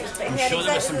extra chips, but he I'm had sure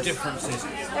there were some exactly the- differences.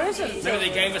 There isn't. Maybe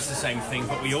they gave us the same thing,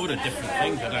 but we ordered different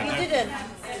things. I don't You know. didn't.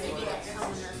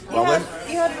 Well,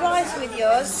 You had rice with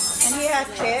yours, and he had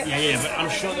chips. Yeah, but I'm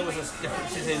sure there was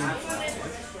differences in.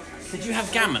 Did you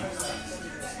have gammon?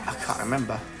 I can't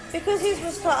remember. Because his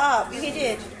was cut up, he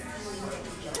did.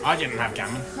 I didn't have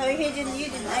gammon. No, he didn't. You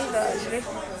didn't either, actually.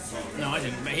 No, I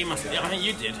didn't. But he must. I think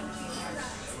you did.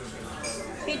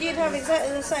 He did have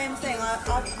exactly the same thing.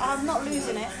 I'm not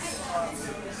losing it.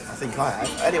 I think I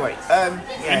have. Anyway, yeah.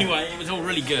 Anyway, it was all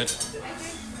really good.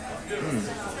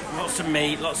 Lots of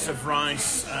meat, lots of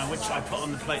rice, which I put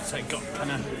on the plate so it got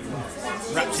kind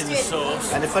of wrapped in the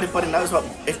sauce. And if anybody knows what,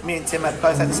 if me and Tim had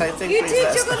both had the same thing, You please did.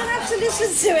 let us You're going to have to listen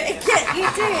to it again. You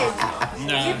did.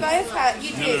 No. You both had.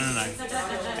 You did.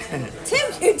 No. Tim,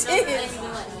 you did.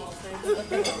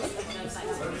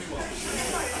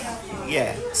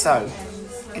 Yeah, so,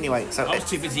 anyway, so I was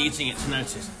too busy eating it to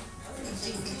notice.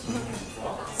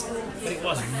 But it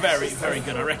was very, very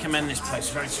good. I recommend this place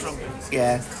very strongly.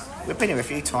 yeah, we've been here a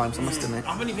few times, I must admit.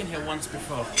 I've only been here once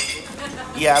before.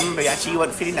 Yeah, I remember actually you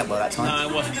weren't feeling that well that No, time.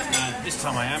 I wasn't. No, this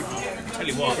time I am. I'll tell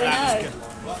you what, that was good.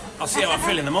 I'll see how I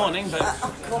feel in the morning, but Yeah,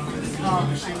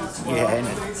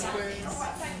 innit?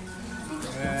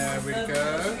 There we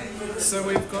go. So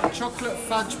we've got chocolate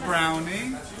fudge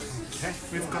brownie.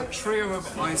 We've got trio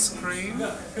of ice cream,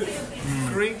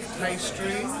 Greek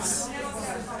pastries,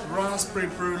 raspberry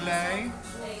brulee,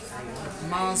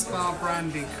 Mars bar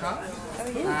brandy cup,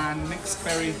 and mixed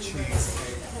berry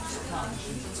cheesecake.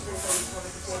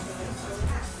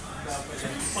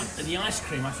 The ice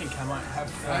cream, I think I might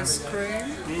have. Ice cream.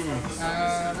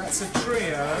 That's a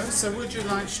trio. So would you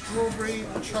like strawberry,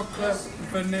 chocolate,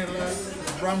 vanilla,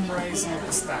 rum raisin, or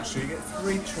pistachio? You get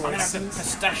 3 I'm gonna have the choices.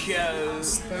 pistachio,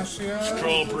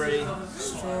 Strawberry,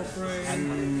 strawberry,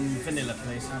 and vanilla,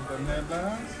 please.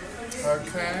 vanilla.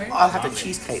 Okay, I'll have the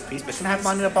cheesecake, please, but can I have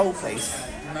mine in a bowl, please?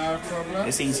 no problem.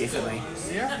 It's easier for me.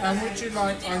 Yeah, and would you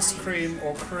like ice cream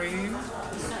or cream?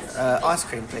 Ice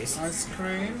cream, please. Ice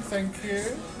cream, thank you.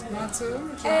 Madam,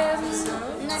 would you like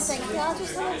some? No, thank you. I'll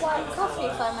just have a white coffee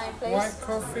if I may, please. White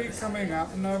coffee coming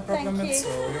up, no problem Thank at you.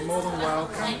 all. You're more than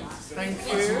welcome. Thank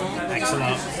you. Thanks a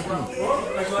lot.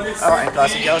 Alright,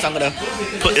 guys and girls, I'm going to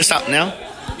put this up now.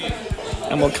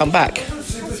 And we'll come back. I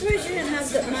suppose you didn't have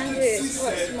that mango. It's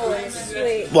quite small and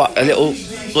sweet. What, a little...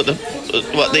 What the...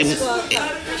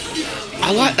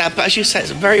 I like that, but as you said,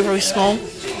 it's very, very small.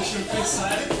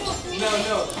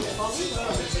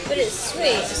 But it's sweet,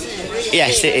 isn't it? Really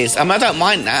Yes, sweet. it is. I don't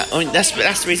mind that. I mean, that's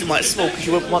the reason why it's small, because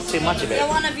you wouldn't want too much of it. So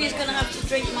one of you is going to have to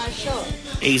drink my shot.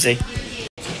 Easy.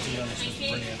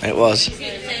 It was.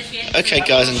 Okay,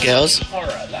 guys and girls.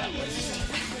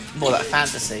 More like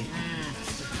fantasy.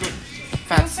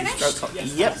 Fantasy stroke top.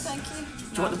 Yep. Thank you.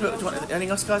 Do you want anything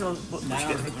else, guys? Or what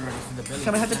should we do?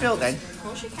 Can we have the bill then? Of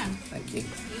course you can. Thank you.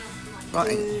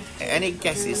 Right. Any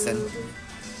guesses then?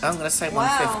 I'm going to say Wow.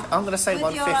 150. I'm going to say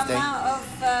With your 150. amount of...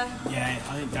 Yeah,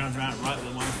 I think Darren's about right with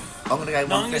the one. I'm going to go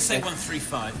No, I'm going to say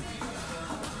 150. 135.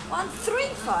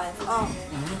 135? Oh.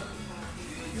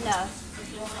 No.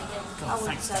 I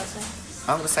wouldn't thanks. say so.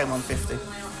 I'm going to say 150.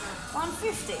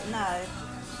 150? No.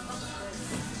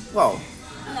 Well,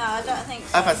 No, I don't think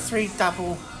so. I've had 3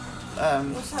 double...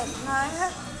 What's that? No.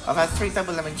 I've had 3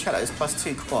 double limoncellos plus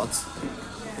 2 quads.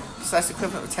 So that's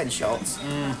equivalent of 10 shots.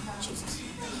 Jesus.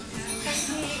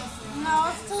 No,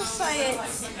 I'll still say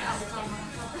it's...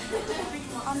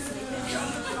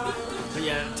 But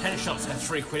yeah, 10 shots are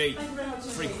 3 quid each.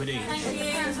 3 quid each. I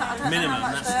don't Minimum, know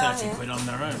how much that's they are 30 here. quid on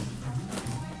their own.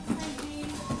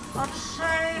 I'd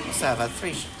say... So I've had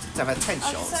 10 I'd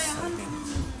shots. say 100...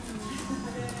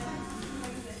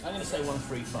 I'm going to say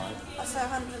 135. I'd say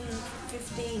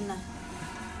 115.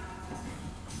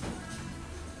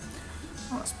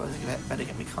 Oh, I suppose I better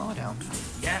get my card out.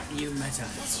 Yeah, you better.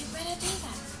 Yes, you better do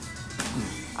that.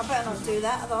 I better not do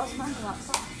that, otherwise I'm not.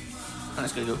 And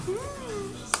it's going to go...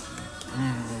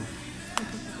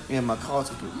 Yeah, my card's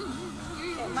going to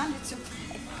Get Mandy to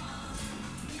pay.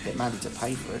 get Mandy to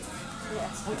pay for it.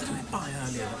 Yes. What did I buy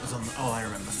earlier that was on the... Oh, I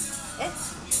remember. It's...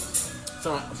 It's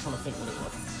alright, I'm trying to think what it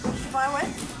was. By when?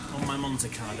 On my Monte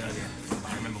card earlier. I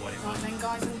remember what it was. Right then,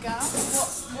 guys and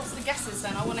girls, what's the guesses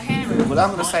then? I want to hear it. Well, I'm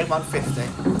going to say 150.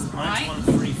 Right. Mine's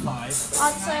 135.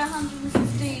 I'd say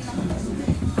 115.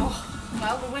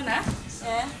 Well, the winner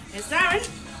Yeah. is Darren.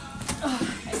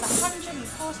 It's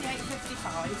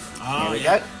 148.55 Oh, Here we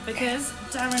yeah. go. because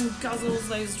Darren guzzles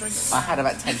those drinks. I had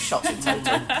about 10 shots in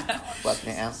total.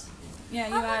 Working it out. Yeah,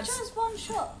 you How had. much is one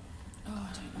shot? Oh, I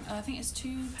don't know. I think it's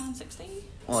 £2.60.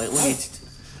 Well, we need to...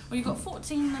 Well, you got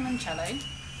 14 limoncello.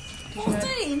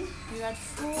 14? You had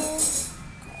 4.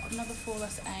 God, another 4.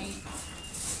 That's 8.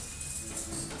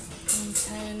 9,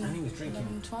 10. And he was drinking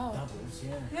 11, 12. doubles,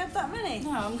 yeah. You had that many?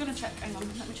 No, I'm gonna check. Hang on,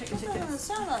 let me check your That doesn't tickets.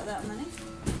 sound like that many.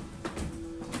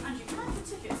 And you can have the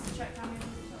tickets to check how many.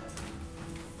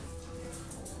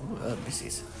 Ooh,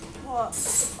 misses. What?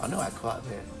 I know I had quite a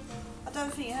bit. I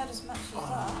don't think you had as much as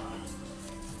that.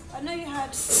 I know you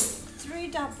had 3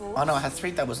 doubles. I know I had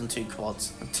 3 doubles and 2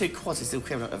 quads. And 2 quads is the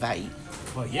equivalent of 8.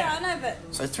 Well, Yeah, I yeah. know, but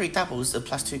So 3 doubles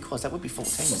plus 2 quads, that would be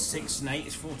 14. 6 and 8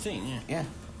 is 14, yeah. Yeah,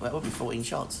 well, that would be 14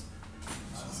 shots.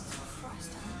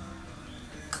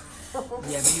 Yeah, but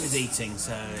he was eating,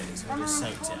 so it's we just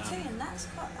soaked it up. 114, that's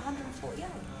quite 148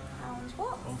 pounds.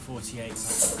 What? 148.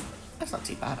 That's not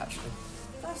too bad, actually.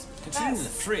 Considering the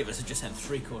 3 of us had just had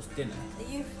 3-course dinner.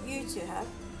 You two have. I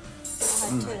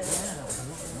had 2.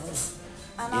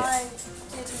 And Yeah. I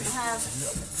didn't have.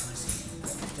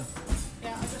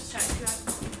 Yeah, I just checked.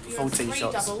 You had 14 3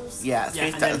 shots. doubles. Yeah, Yeah, 3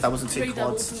 and then doubles and 2 3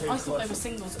 doubles. quads. And I thought they were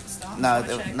singles at the start. No,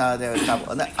 so I checked. they were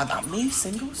double. And that me,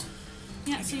 singles?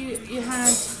 Yeah, so you had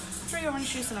 3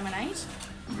 orange juice and lemonade,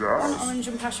 1 orange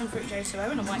and passion fruit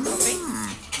J2O and a white coffee,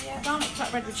 garlic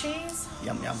flatbread with cheese,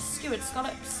 Yum, yum. skewered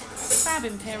scallops, crab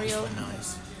imperial,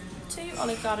 Nice. 2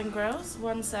 Olive Garden grills,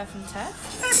 1 surf and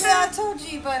turf. Yeah, I told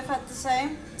you both had the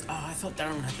same. Oh, I thought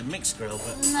Darren had the mixed grill,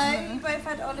 but No, you both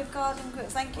had Olive Garden.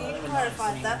 Thank you, you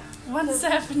clarified that. 1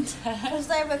 surf and turf. Because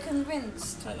they were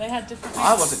convinced. Like they had different.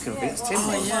 I wasn't convinced. Tim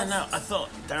oh was. yeah, no, I thought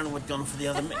Darren had gone for the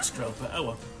other mixed grill, but oh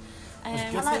well.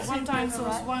 I like 1 dime super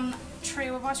sauce, right. 1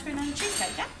 trio of ice cream and a cheesecake.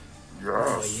 Yeah.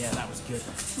 Oh yeah, that was good.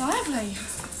 Lovely.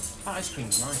 That ice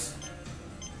cream's nice.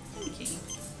 Thank you.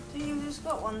 You just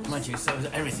got one. Mind you, so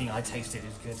everything I tasted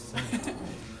is good. So.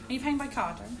 Are you paying by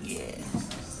card? Yeah.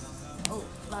 Oh,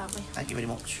 lovely. Thank you very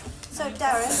much. So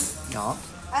Darren, Yeah.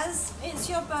 as it's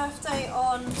your birthday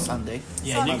on Sunday.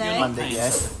 Yeah, you Sunday. can Monday,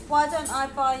 yeah. Why don't I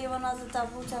buy you another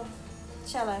double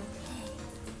cello?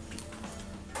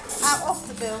 Out off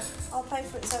the bill. I'll pay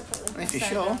for it separately. If you're So,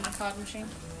 sure. my card machine.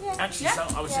 Yeah. Actually, Yeah.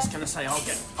 so I was just going to say I'll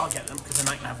get them because then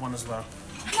I can have one as well.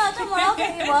 No, don't worry. I'll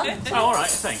get you one. Oh, all right,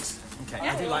 thanks. Okay,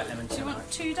 I do like lemon Do you too.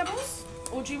 want 2 doubles?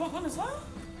 Or do you want one as well?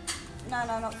 No,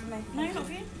 not for me. No, not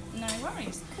for you? No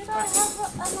worries. Could I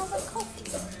have another coffee?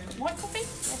 White coffee?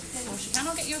 Yes, please. Or she can.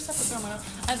 I'll get you a separate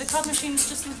one. The card machine's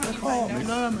just in front of you. Right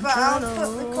now. But I'll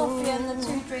put the coffee and the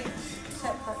 2 drinks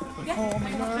separate.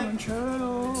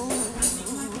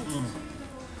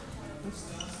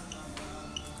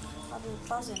 I'll be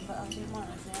buzzing, but I didn't want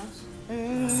anything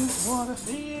else. What a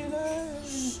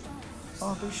feeling.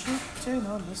 I'll be shifting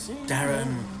on the sea.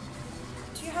 Darren,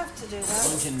 Do you have to do that?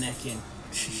 hold your neck in.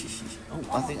 Oh,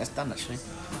 I think that's done actually.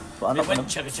 But I'm It not went gonna.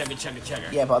 chugga chugga chugga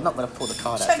chugga. Yeah, but I'm not gonna pull the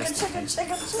card out. Chugga, just in chugga, case.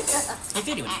 chugga, chugga. It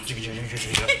did. It went chugga chugga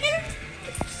chugga chugga.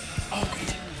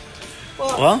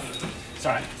 What?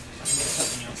 Sorry,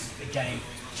 something else. The game,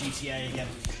 GTA again.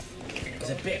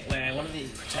 There's a bit where one of the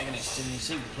protagonists in the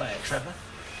single player, Trevor,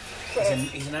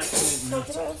 he's an absolute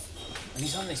nut. And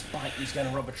he's on this bike, he's going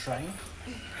to rob a train.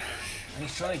 And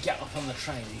he's trying to get up on the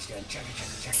train, and he's going chugga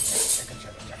chugga chugga chugga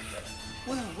chugga chugga chugga.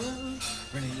 Whoa.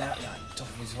 Really loudly, like top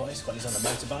of his voice while he's on the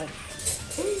motorbike.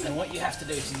 And what you have to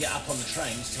do to get up on the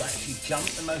train is to actually jump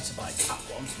the motorbike up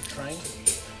onto the train.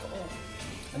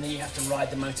 And then you have to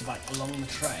ride the motorbike along the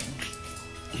train.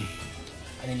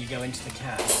 And then you go into the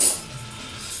cab.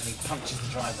 And he punches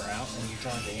the driver out and you're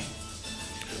driving it.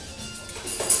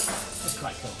 It's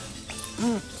quite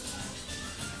cool.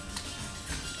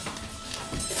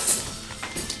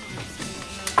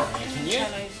 Can you?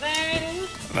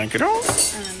 Thank you.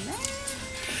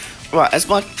 Right,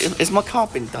 is my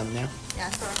card been done now? Yeah,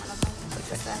 sorry,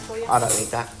 just there for you. I don't need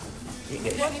that. You can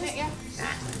get it. Want it, yeah?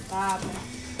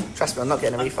 Trust me, I'm not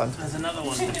getting a refund. There's another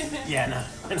one. Yeah, no.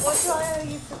 What do I owe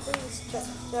you for these,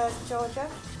 Georgia?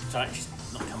 Sorry, she's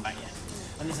not come back yet.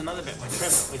 And there's another bit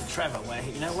with Trevor where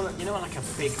you know like a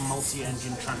big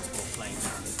multi-engine transport plane,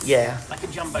 Yeah, like a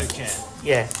jumbo jet.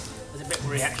 yeah. There's a bit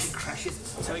where he actually crashes,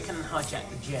 so he can hijack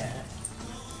the jet.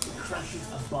 He crashes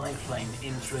a biplane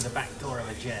in through the back door of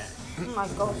a jet. Oh my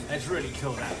god. It's really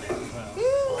cool that bit as well.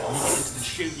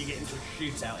 You get into a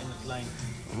shootout in the plane.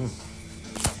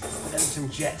 Then some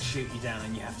jets shoot you down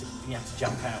and you have to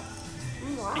jump out.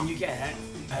 And you get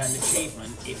an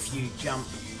achievement if you jump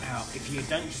out. If you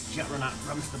don't just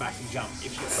run to the back and jump.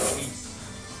 If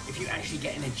you actually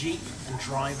get in a Jeep and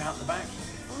drive out the back,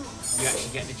 you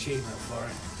actually get an achievement for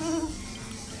it.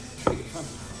 It's really good fun.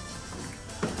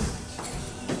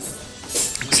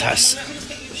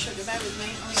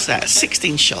 So that's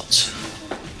 16 shots.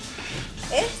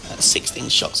 Eh? That's 16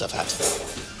 shots I've had.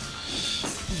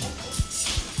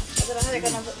 I don't know how they're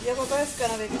gonna. You're both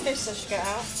gonna be pissed as you get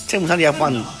out. Tim will only have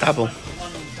one double.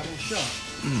 One double shot.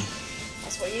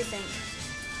 That's what you think.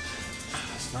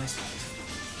 That's nice.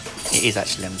 It is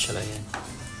actually limoncello, yeah.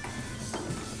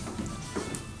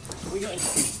 We got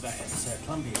introduced to that at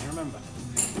Columbia, you remember?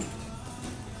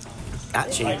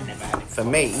 Actually, I've never had it for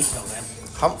me, until then.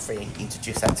 Humphrey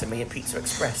introduced that to me at Pizza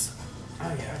Express.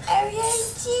 Oh yeah. Oh yeah,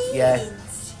 geez. Yeah.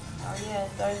 Oh yeah,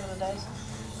 those are the days.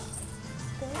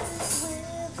 I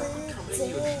can't believe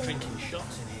you were drinking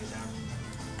shots in here, Darren.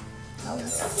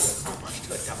 Not much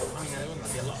to a double. I mean, there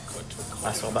wouldn't be a lot to a quad.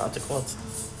 That's all about the quads.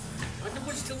 But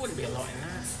there still wouldn't be a lot in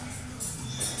there.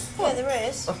 Yeah, there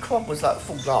is. A quad was like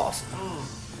full glass.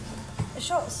 A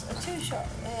 2-shot.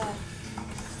 Yeah.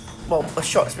 Well, a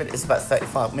shot is about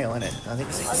 35 ml, isn't it? I think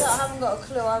it's. I haven't got a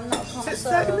clue. I'm not a Is it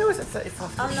 30 connoisseur. ml? Is it 35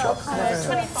 I'm not a shots?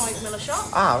 connoisseur. 25 mil a shot.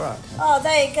 Ah, right. Oh,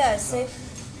 there you go. See.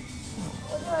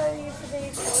 What do I owe you for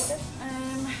these, Georgia?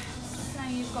 Now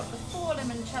you've got the 4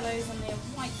 limoncellos and the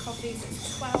white coffees.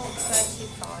 It's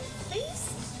 $12.35, please.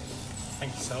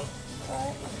 Thank you, Sol.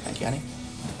 Right. Thank you, Annie.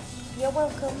 You're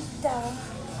welcome, Darren.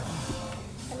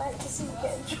 I like to see you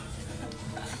getting drunk.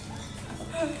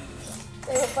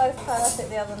 They were both perfect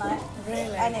the other night.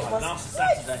 Really? And it was Last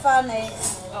quite Saturday. funny.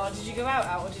 Oh, did you go out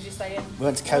or did you stay in? We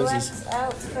went to We Cozy's. went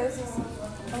out to Cozy's.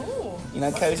 Oh, You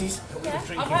know Cozy's? yeah. I've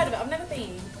heard of it. I've never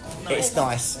been. It's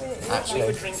nice, We would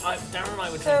actually. drink. Darren and I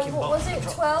were So drinking what was it?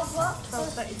 12 what?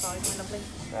 12.35, my lovely.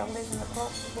 I'm losing the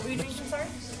plot. What were you drinking, sorry?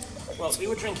 Well, we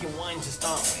were drinking wine to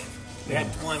start with. We had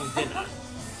wine with dinner.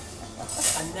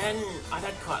 And then I'd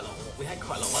had quite a lot. We had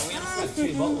quite a lot of wine. We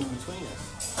had 2 bottles between us.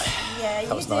 Yeah, That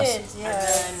you was did. nice. Yeah.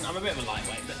 And then I'm a bit of a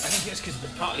lightweight, but I think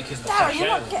it's partly because of the Darren, you're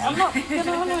fresh not. air. I'm not going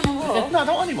to honour him war. No, I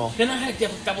don't want any more. Then I had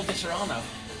double Di Serrano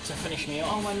to finish me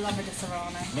off. Oh, I love a Di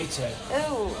Serrano. Me too.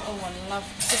 Ooh. Oh, I love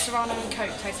Di Serrano and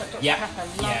Coke. Tastes like Dr. Yeah. Pepper.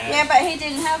 Love Yeah. Yeah, but he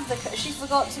didn't have the. She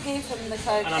forgot to give him the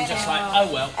Coke. And I'm just innit? like,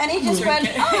 oh well. And he just went,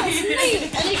 oh, it's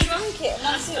neat, and he drank it, and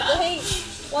that's it. The heat.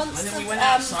 Once And then we the, went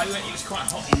outside, it was quite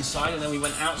hot inside, and then we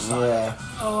went outside. Yeah.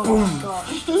 Oh my gosh,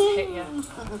 just hit you.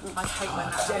 I hate when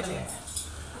that happens.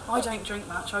 I don't drink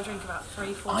much. I drink about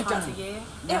 3-4 I times don't. a year.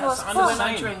 It was I'm fun. When the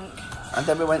I same. drink, And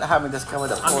then we went home and discovered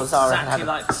that I'm poor Zara had exactly a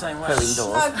like the same way. poo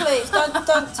indoors. No, please,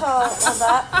 don't tell all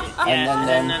that. Yeah,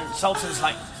 then, and then Sultan's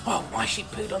like, oh, why she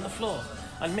pooed on the floor?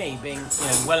 And me being,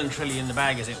 well and truly in the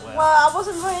bag, as it were. Well, I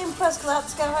wasn't very impressed because I had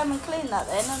to go home and clean that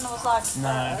then, and I was like,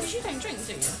 No. because you don't drink,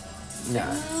 do you? No.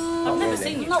 I've never really.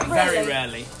 seen you Not drink. really. Very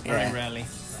rarely. Very Yeah. rarely.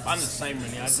 I'm the same,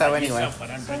 really. I So like anyway. yourself, I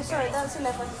don't So drink sorry, very that's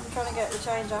 11. I'm trying to get the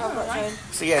change. I have got change.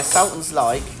 So yeah, Sultan's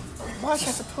like, why does she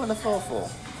have to put on the floor for?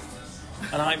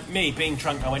 And me, being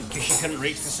drunk, I went, because she couldn't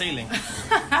reach the ceiling.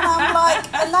 And I'm like,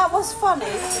 and that was funny.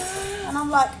 And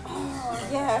I'm like, oh,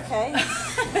 yeah, okay.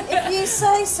 If you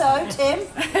say so, Tim.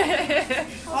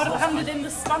 I'd have handed in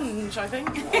the sponge, I think.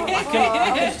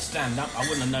 I couldn't stand up. I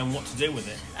wouldn't have known what to do with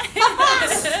it.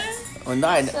 Well,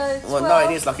 nine. So Well,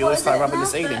 12, it is like he what always is started it rubbing the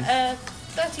now? ceiling.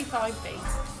 35B.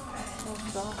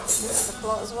 Oh, God, this is the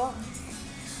plot as well.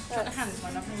 Put the hands,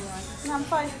 my love. All right. No, I'm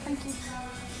fine, thank you.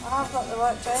 I have got the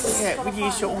right change. It's Yeah, gotta we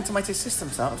used find your it. automated system,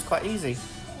 so it was quite easy.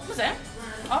 Was it?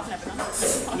 I've never done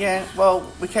it. Yeah,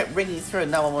 well, we kept ringing through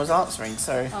and no one was answering,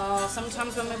 so Oh,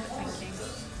 sometimes when we're thinking.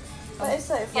 But it's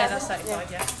 35. Yeah, that's isn't it?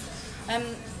 35, yeah.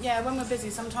 Yeah, when we're busy,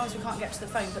 sometimes we can't get to the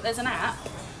phone, but there's an app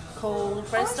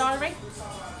called Res Diary.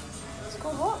 It's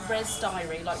called what? Res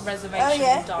Diary, like reservation Oh,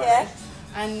 yeah, diary. yeah.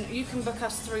 And you can book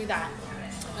us through that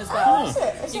as Oh, well. is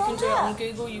it? Is You it can on do it there? on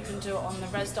Google, you can do it on the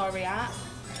Res Diary app.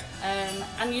 And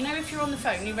if you're on the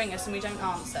phone, you ring us and we don't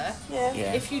answer. Yeah.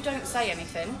 yeah. If you don't say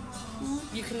anything,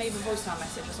 you can leave a voicemail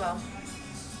message as well.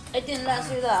 It didn't let us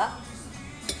do that.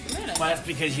 Really? Well, that's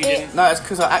because you It- didn't. No, it's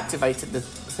because I activated the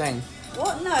thing.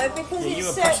 What? No, because Yeah, it you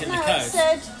were said pressing the no. It code.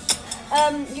 said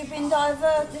you've been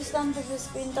diverted. This number has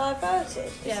been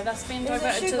diverted. Yeah, that's been Is it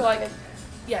diverted to sugar like. in?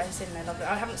 Yeah, it's in there, lovely.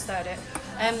 I haven't stirred it.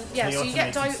 Yeah, The so you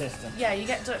get automated system. you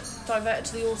get diverted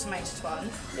to the automated one.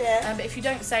 Yeah. But if you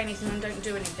don't say anything and don't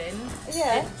do anything,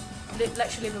 Yeah. it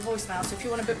lets you leave a voicemail. So if you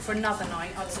want to book for another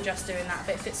night, I'd suggest doing that.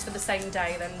 But if it's for the same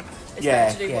day, then it's Yeah,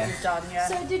 better to do yeah. what you've done. Yeah.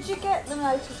 So did you get the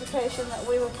notification that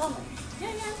we were coming? yeah,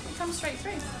 it comes straight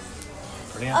through.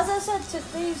 Brilliant. As I said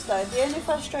to these though, the only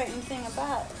frustrating thing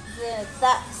about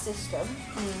that system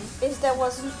is there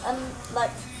wasn't,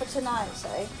 like for tonight,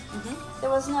 say, there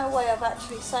was no way of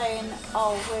actually saying,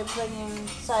 oh, we're bringing,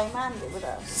 say, Mandy with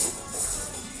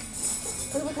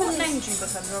us. 'Cause we What couldn't- name do you book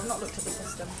under? I've not looked at the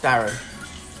system. Darren.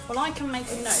 Well, I can make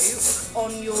a note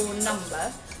on your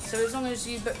number. So as long as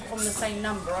you book on the same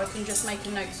number, I can just make a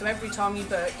note. So every time you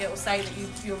book, it will say that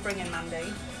you're bringing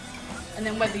Mandy. And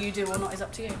then whether you do or not is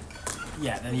up to you.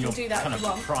 Yeah, then You you're can do that kind if you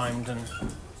of want. primed and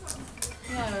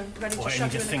Yeah, ready to or shove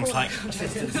only you just in the things corner. like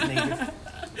assistance needed.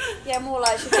 Yeah, more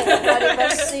like she get the bloody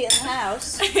best seat in the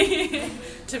house.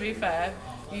 To be fair,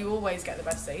 you always get the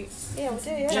best seat. Yeah, we do,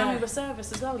 yeah. Jamie with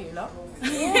service as well, you lot.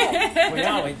 Yeah. We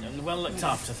are well looked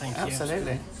after, thank you.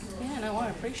 Absolutely. Yeah, no, I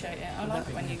appreciate it. I like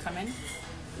it when you come in.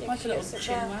 Like a little sit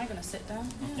chin down. wag and a sit down.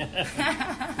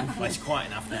 Well, it's quiet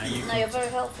enough now. You No, you're very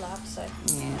helpful, I have to say.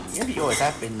 Yeah, you always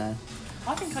have been though.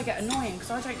 I think I get annoying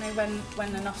because I don't know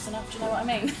when enough's enough. Do you know what I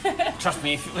mean? trust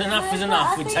me, if enough No, is but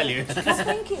enough, I we'd think- tell you. I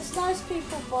think it's nice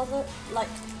people bother, like,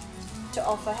 to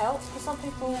offer help, because some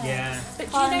people... Yeah. But do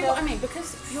you know Kind what of. I mean?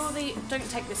 Because you're the, don't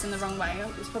take this in the wrong way,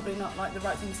 it's probably not like the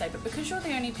right thing to say, but because you're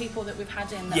the only people that we've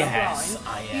had in that Yes, are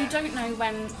blind, I, you don't know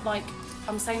when, like,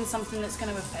 I'm saying something that's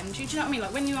going to offend you. Do you know what I mean?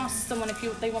 Like when you ask someone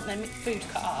if they want their food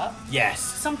cut up, Yes.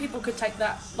 some people could take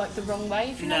that like the wrong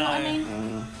way, if you know No. what I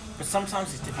mean. But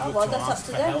sometimes it's difficult Oh, well, to that's up ask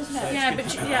to for them, help. isn't it? so it's Yeah, good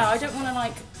but to I don't want to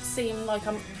like seem like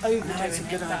I'm overdoing No, it's a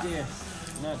good it. but- idea.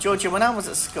 No, Georgia, when I was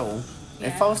at school,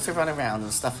 if Yeah. I was to run around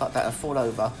and stuff like that and fall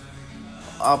over,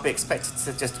 I'll be expected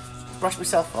to just brush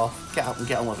myself off, get up and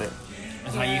get on with it.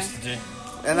 as I Yeah. used to do.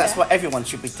 And that's what everyone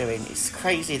should be doing. It's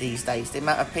crazy these days, the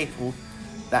amount of people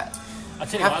that I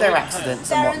tell you have what, their I went home.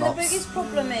 accidents and Darren, the whatnot. biggest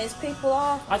problem is people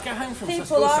are I'd go home from people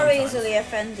school are sometimes. easily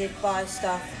offended by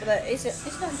stuff. But it's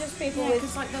not just people Yeah, with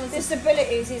 'cause, like, there was a-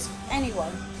 disabilities; it's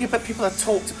anyone. Yeah, but people are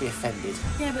taught to be offended.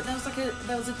 Yeah, but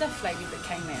there was a deaf lady that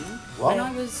came in, What? and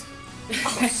I was.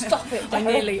 Stop it! I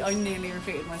Darren. nearly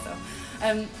repeated myself.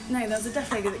 No, there was a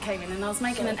deaf lady that came in, and I was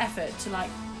making an effort to like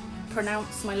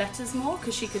pronounce my letters more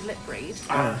because she could lip read.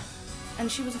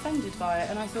 and she was offended by it.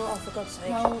 And I thought, Oh, for God's sake.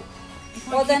 well, if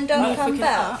I Well, then keep don't come picking it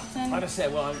back. up, then- I'd have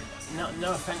said, well,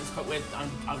 no offence, but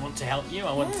I want to help you.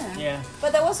 I want, yeah.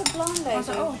 But there was a blonde lady was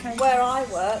like, oh, okay. where I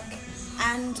work,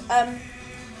 and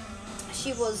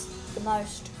she was the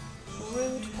most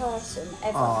rude person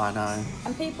ever. Oh, I know.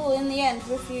 And people in the end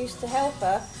refused to help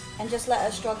her and just let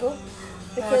her struggle.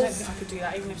 I don't Because, think I could do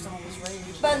that, even if someone was rude.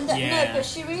 Yeah. no, but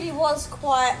she really was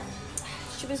quite.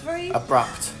 She was very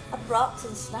Abrupt. abrupt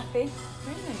and snappy.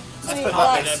 Really? Let's put it like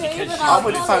Like, this. so even because I our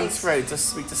would phone colleagues- through to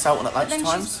speak to Sultan at But then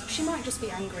lunchtimes. she might just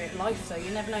be angry at life, though. You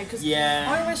never know. Because Yeah.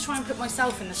 I always try and put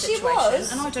myself in the She situation,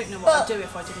 was, and I don't know what I'd but- do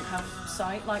if I didn't have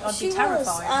sight. Like, I'd She be terrified.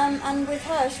 was, and with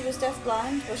her, she was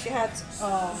deafblind, or she had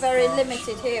Oh, very gosh.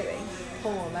 limited hearing.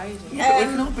 Poor lady. Yeah, but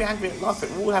we can all be angry at life, but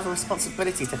we all have a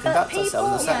responsibility to conduct ourselves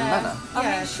in a certain yeah. manner.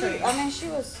 Yeah, true. I mean, she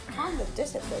was kind of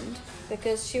disciplined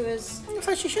because she was.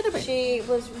 So she should have been. She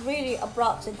was really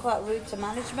abrupt and quite rude to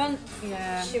management.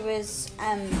 Yeah. She was.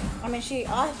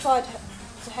 I tried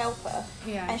to help her,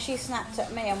 Yeah. and she snapped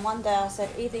at me. And one day I said,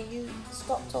 either you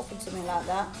stop talking to me like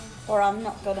that, or I'm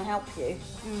not going to help you.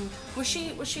 Was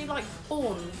she like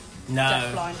born No.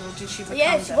 deafblind, or did she become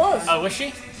Yeah, she deafblind? was. Oh, was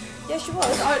she? Yeah, she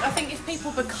was. I think if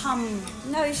people become,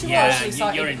 No, she Yeah, was.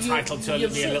 Actually, you're you- entitled to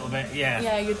you'd be a see- little bit,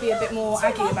 yeah, you'd be a bit more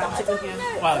aggy about it, wouldn't you?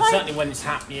 Well, like, certainly when it's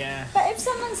happened, yeah. But if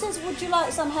someone says, "Would you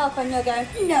like some help?" and you're going,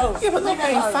 "No," Yeah, but not no,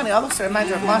 being no. funny. I was a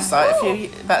manager of my site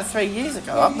about 3 years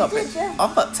ago. Yeah, I've not you been. did, yeah.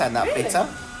 I've not turned that bitter.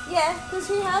 Yeah, because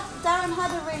Darren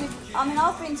had a really. I mean,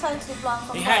 I've been totally blind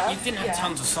from You birth. didn't have Yeah.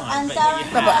 tons of sight, And but Darren you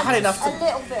had. No, but I had enough a to.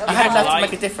 little bit of I had enough to light.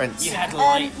 make a difference. You had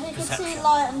light he could perception. see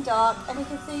light and dark, and he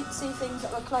could see things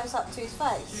that were close up to his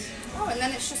face. Oh, and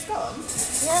then it's just gone.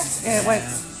 Yeah, Yeah, wait.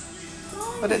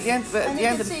 But at the end, and he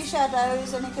could of see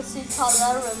shadows, and he could see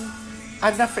colour, and I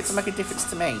had enough for it to make a difference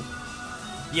to me.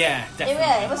 Yeah, definitely.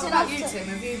 yeah, it was What enough. about you, To, Tim?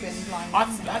 Have you been blind?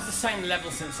 I've had the same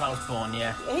level since I was born,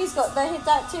 yeah. he's got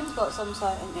that Tim's got some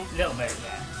sight, hasn't he? A little bit,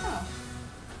 yeah. Oh.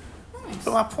 Nice.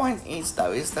 But my point is,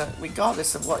 though, is that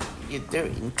regardless of what you're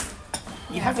doing,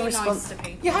 you have a be nice to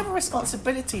people. you have a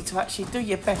responsibility to actually do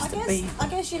your best to be. I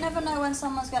guess you never know when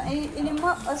someone's going.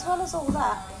 As well as all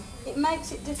that, it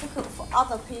makes it difficult for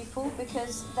other people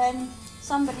because then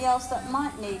somebody else that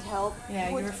might need help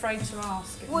Yeah, would, you're afraid to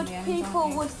ask. would in the end, people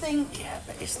aren't you? would think Yeah,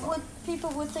 but it's not.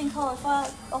 oh, if I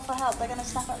offer help they're going to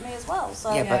snap at me as well.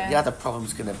 So Yeah, but Yeah. the other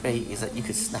problem's going to be is that you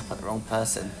could snap at the wrong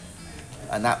person,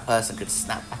 and that person could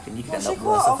snap back, and you could well, end she up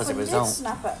quite worse off as a often did result.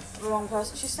 snap at the wrong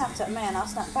person. She snapped at me and I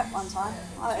snapped back one time.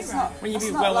 It's not. When you it's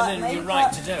do not well like within me, your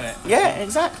right but- to do it. Yeah,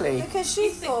 exactly. Because she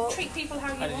You thought. treat people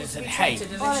how you I want just to be said, hey.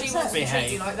 treated, and Well, if she wants to treat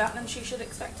behave. you like that, then she should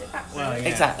expect it back. Well, yeah.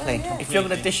 Exactly. Yeah. If you're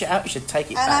going to dish it out, you should take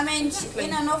it And back. I mean,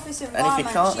 in an office environment,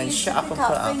 can't, she then used shut to up pick and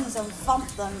put up up. things and thump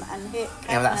them and hit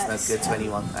Yeah, well, that's cabinets no good to and-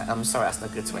 anyone. I'm sorry, that's no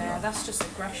good to Yeah, anyone. that's just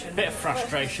aggression. Bit of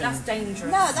frustration. That's dangerous.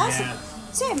 No, that's Yeah.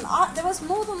 Tim. There was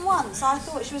more than once I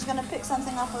thought she was going to pick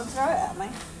something up and throw it at me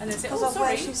And it's because oh, of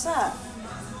where sorry. she sat.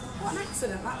 What an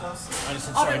accident that was. I just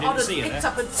said, I'd sorry, I have, didn't I'd see you have picked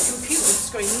there. up a computer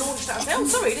screen, launched it, and said, "Oh,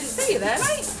 sorry, didn't see you there,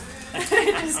 mate."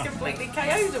 Just completely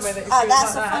KO'd her with it. if she was That's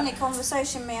like a that. funny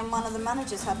conversation me and one of the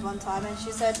managers had one time, and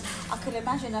she said, "I could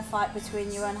imagine a fight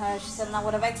between you and her." She said, "And I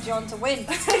would have egged you on to win."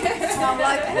 And I'm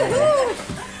like,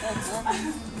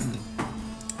 "Woohoo!"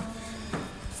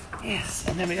 Yes,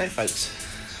 and there we go, folks.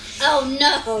 "Oh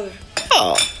no!"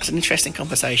 Oh, it's an interesting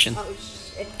conversation. Oh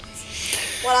shit.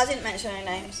 Well, I didn't mention any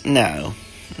names, No.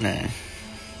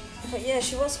 but yeah,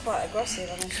 she was quite aggressive.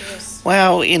 I mean, she was.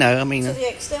 Well, you know, I mean, To the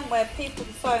extent where people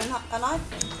phone up, and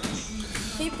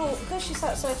because she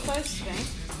sat so close to me,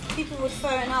 people would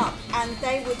phone up and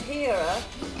they would hear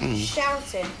her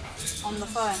shouting on the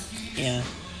phone. yeah.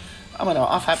 I mean,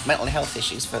 I've had mental health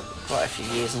issues for quite a few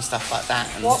years and stuff like that.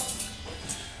 And What?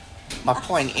 my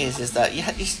point is that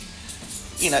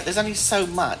you know, there's only so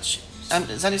much, and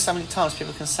there's only so many times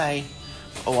people can say,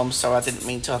 "Oh, I'm sorry, I didn't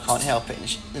mean to. I can't help it." And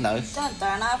you know, Don't,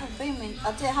 Darren. I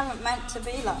haven't meant to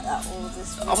be like that all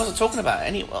this. I wasn't talking about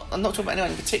anyone. I'm not talking about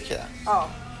anyone in particular. Oh,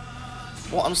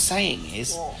 What I'm saying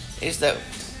is What? that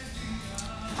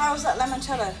how was that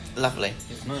limoncello? lovely.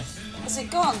 It's nice. Is it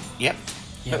gone? Yep.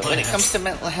 Yeah, But when it mine comes to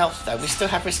mental health, though, we still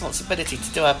have responsibility to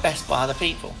do our best by other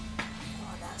people. Oh,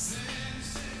 that's.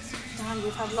 Darren,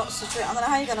 you've had lots to drink. I don't know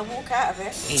how you're going to walk out of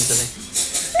it. Easily.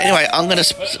 Anyway,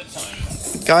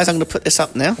 guys, I'm gonna put this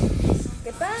up now.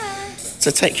 Goodbye. So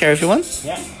take care, everyone,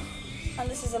 Yeah. And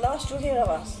this is the last you'll hear of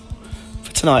us.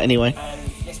 for tonight, anyway. And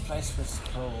this place was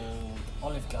called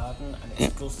Olive Garden, and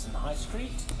it's Goulston High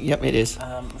Street. Yep, it is.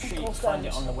 I'm sure you can find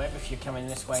it on the web if you're coming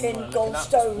this way. In and you want to look it up. It's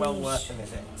Goldstones. well worth a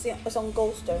visit. It's on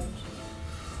Goldstones.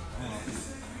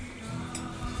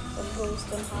 On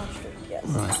Goulston High Street, yes.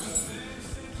 Right.